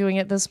continue doing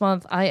it this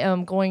month, I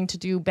am going to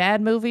do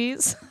bad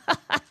movies.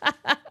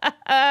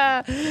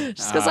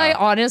 Just because I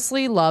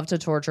honestly love to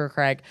torture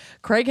Craig.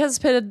 Craig has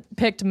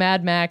picked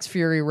Mad Max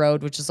Fury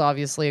Road, which is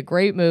obviously a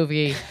great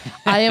movie.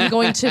 I am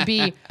going to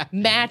be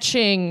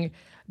matching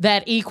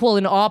that equal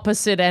and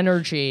opposite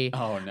energy.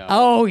 Oh, no.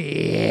 Oh,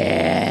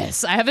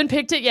 yes. I haven't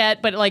picked it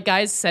yet, but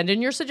guys, send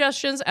in your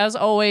suggestions. As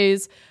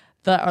always,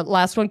 the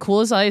last one,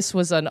 Cool as Ice,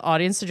 was an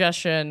audience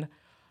suggestion.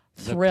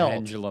 Thrilled. The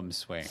pendulum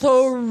swing.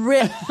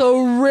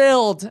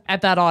 Thrilled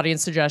at that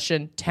audience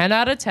suggestion. 10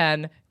 out of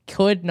 10.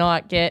 Could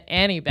not get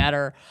any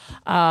better.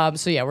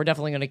 We're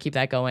definitely going to keep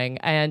that going.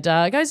 And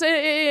guys,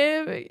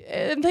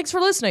 and thanks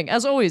for listening.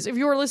 As always, if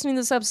you are listening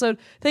to this episode,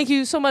 thank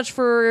you so much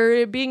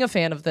for being a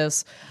fan of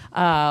this.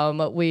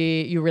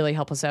 You really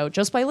help us out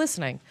just by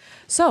listening.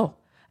 So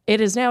it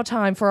is now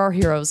time for our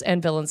heroes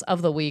and villains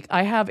of the week.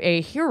 I have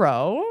a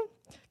hero.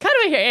 Kind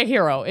of a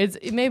hero.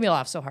 It made me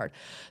laugh so hard.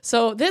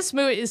 So this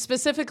movie is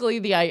specifically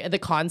the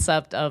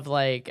concept of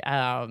I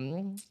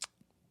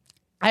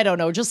don't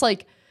know, just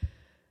like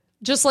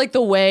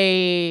the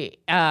way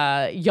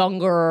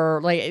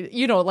younger,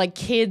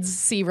 kids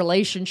see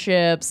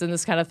relationships and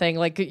this kind of thing.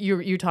 Like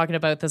you're talking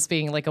about this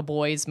being like a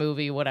boys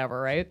movie,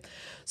 whatever, right?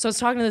 So I was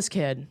talking to this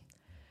kid,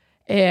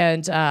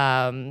 and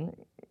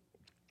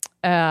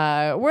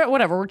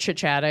we're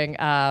chit-chatting,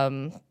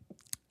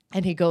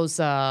 and he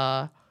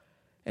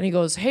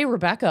goes, hey,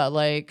 Rebecca,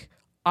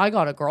 I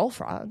got a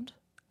girlfriend.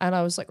 And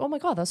I was like, oh my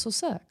God, that's so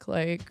sick.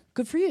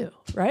 Good for you,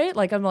 right?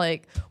 I'm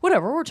like,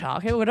 whatever, we're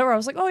talking, whatever. I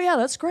was like, oh yeah,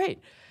 that's great.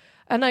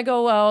 And I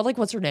go,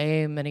 what's her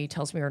name? And he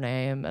tells me her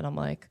name. And I'm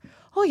like,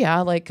 oh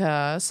yeah,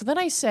 so then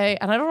I say,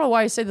 and I don't know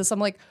why I say this, I'm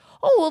like,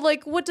 oh, well,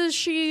 what does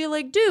she,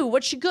 do?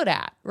 What's she good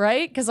at,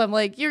 right? Because I'm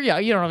like, you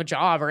don't have a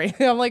job or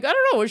anything. I'm like, I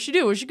don't know, what's she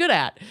do? What's she good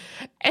at?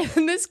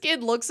 And this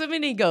kid looks at me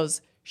and he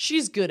goes,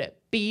 she's good at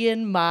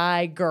being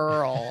my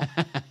girl.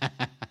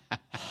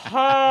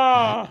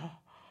 Oh,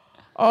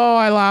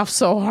 I laughed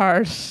so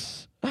hard.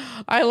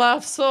 I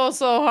laughed so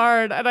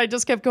hard. And I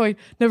just kept going,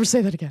 never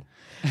say that again.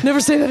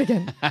 Never say that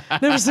again.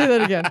 Never say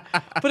that again.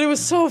 But it was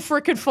so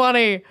freaking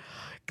funny.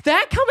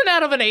 That coming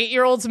out of an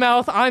 8-year-old's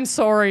mouth, I'm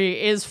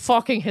sorry, is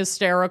fucking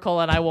hysterical,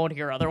 and I won't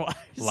hear otherwise.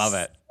 Love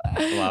it.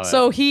 Love it.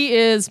 So he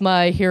is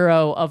my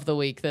hero of the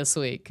week this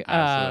week.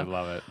 Absolutely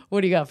love it.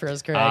 What do you got for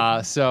us, Craig?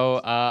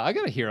 I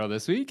got a hero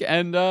this week,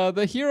 and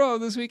the hero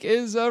this week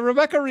is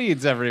Rebecca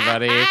Reeds,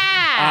 everybody.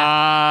 Rebecca,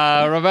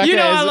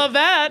 I love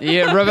that.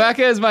 Yeah,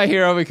 Rebecca is my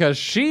hero because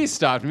she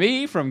stopped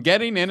me from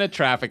getting in a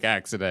traffic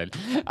accident.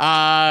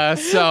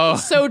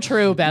 So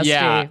true,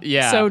 bestie.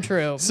 Yeah. So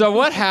true. So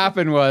what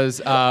happened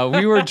was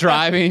we were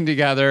driving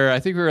together. I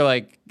think we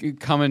were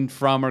coming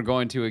from or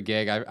going to a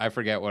gig. I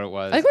forget what it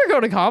was. I think we were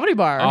going to Comedy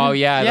Bar. Oh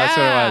yeah, that's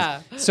what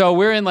it was. So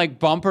we're in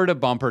bumper to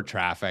bumper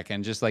traffic,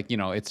 and just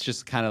it's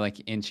just kind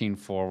of inching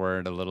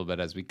forward a little bit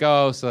as we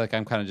go. So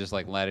I'm kind of just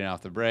letting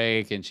off the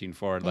brake, inching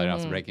forward, letting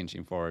off the brake,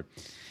 inching forward.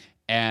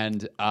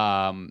 And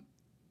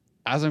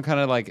as I'm kind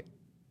of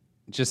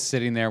just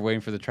sitting there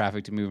waiting for the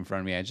traffic to move in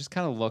front of me, I just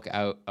kind of look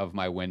out of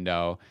my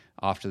window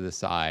off to the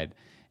side,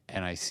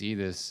 and I see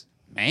this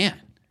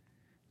man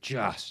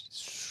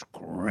just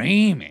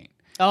screaming.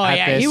 Oh, at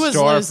yeah, this he was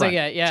storefront. losing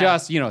it, yeah.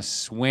 Just,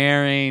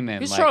 swearing and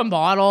He's like, throwing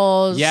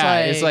bottles. yeah,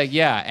 it's like,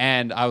 yeah.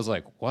 And I was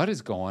like, what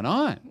is going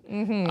on?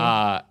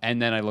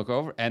 And then I look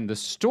over, and the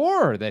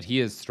store that he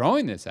is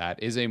throwing this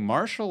at is a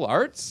martial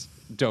arts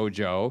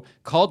dojo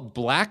called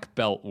Black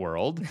Belt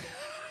World.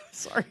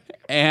 Sorry.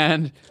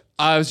 And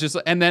I was just,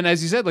 and then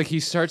as you said, like he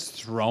starts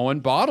throwing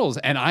bottles,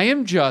 and I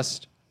am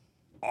just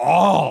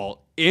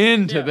all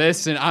into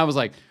this. And I was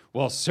like,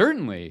 well,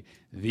 certainly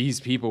these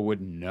people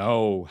would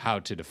know how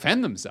to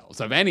defend themselves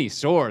of any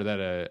store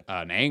that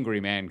an angry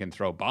man can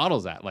throw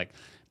bottles at. Like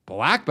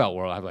Black Belt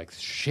World, I'm like,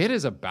 shit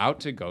is about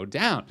to go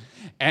down.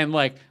 And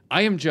like,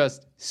 I am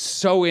just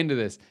so into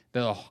this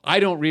that I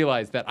don't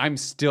realize that I'm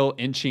still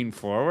inching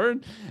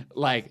forward.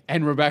 Like,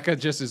 and Rebecca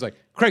just is like,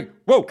 Craig,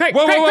 whoa, Craig,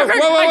 whoa, Craig, whoa, whoa, Craig,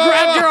 whoa, whoa, I whoa,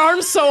 grabbed whoa. your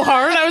arm so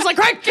hard. I was like,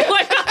 Craig.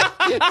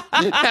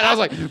 And I was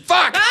like,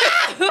 fuck!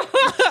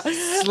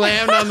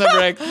 Slammed on the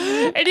brake.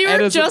 And you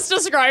were just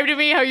described to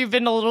me how you've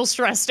been a little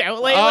stressed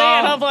out lately. Oh.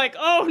 And I'm like,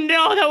 oh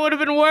no, that would have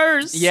been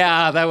worse.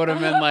 Yeah, that would have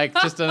been like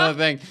just another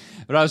thing.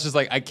 But I was just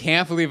like, I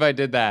can't believe I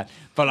did that.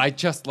 But I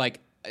just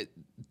like,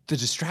 the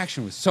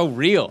distraction was so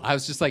real. I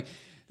was just like,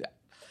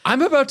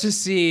 I'm about to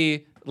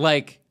see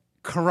like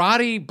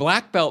karate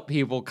black belt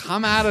people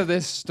come out of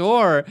this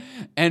store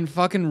and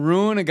fucking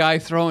ruin a guy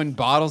throwing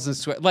bottles and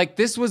sweat. Like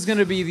this was going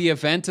to be the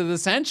event of the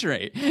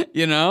century,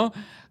 you know?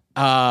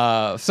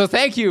 So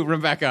thank you,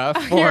 Rebecca,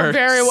 for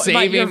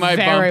saving my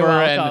bumper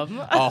welcome.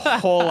 and a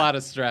whole lot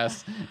of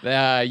stress.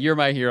 You're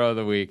my hero of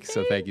the week,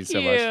 so thank you so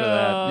much for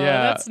that.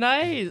 Yeah, That's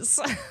nice.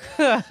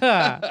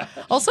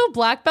 Also,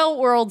 Black Belt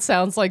World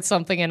sounds like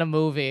something in a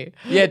movie.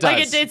 Yeah, it does.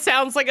 Like it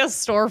sounds like a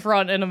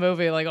storefront in a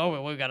movie. Like, oh,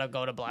 well, we gotta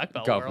go to Black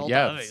Belt World,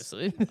 yes.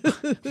 obviously.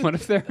 What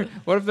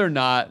if they're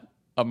not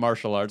a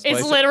martial arts place?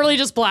 It's literally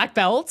just black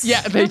belts.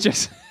 Yeah,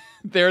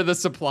 they're the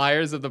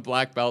suppliers of the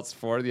black belts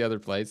for the other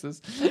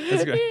places.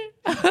 That's good.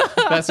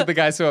 That's what the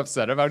guy's so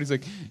upset about. He's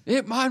like,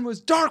 mine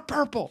was dark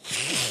purple.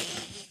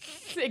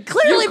 It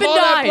clearly been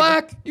dyed.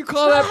 Black. You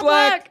call that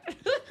black?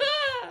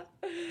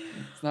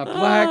 It's not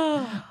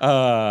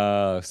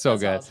black. So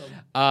good.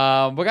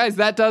 awesome. Well, guys,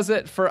 that does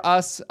it for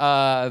us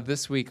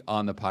this week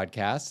on the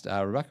podcast.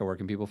 Rebecca, where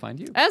can people find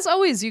you? As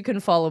always, you can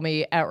follow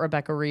me at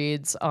Rebecca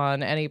Reads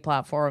on any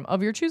platform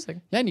of your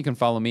choosing. Yeah, and you can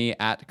follow me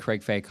at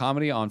Craig Fay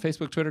Comedy on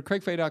Facebook, Twitter,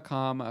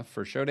 craigfay.com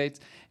for show dates.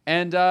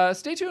 And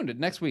stay tuned.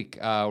 Next week,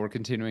 we're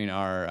continuing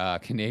our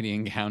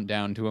Canadian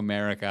countdown to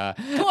America.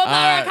 To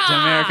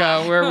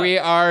America, where we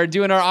are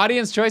doing our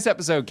audience choice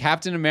episode,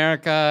 Captain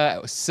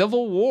America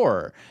Civil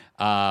War,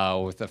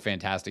 with a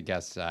fantastic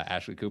guest,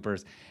 Ashley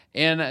Coopers,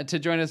 and to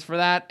join us for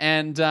that.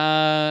 And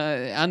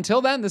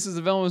until then, this is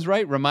The Villain Was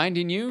Right,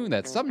 reminding you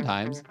that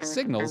sometimes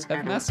signals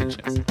have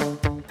messages.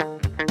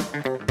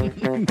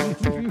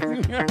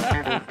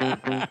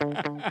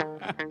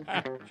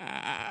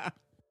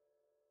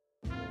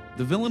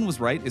 The Villain Was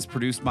Right is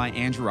produced by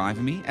Andrew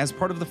Ivamy as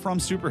part of the From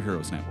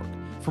Superheroes Network.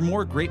 For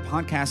more great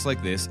podcasts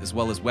like this, as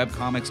well as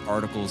webcomics,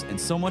 articles, and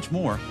so much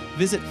more,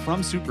 visit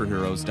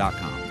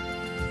FromSuperheroes.com.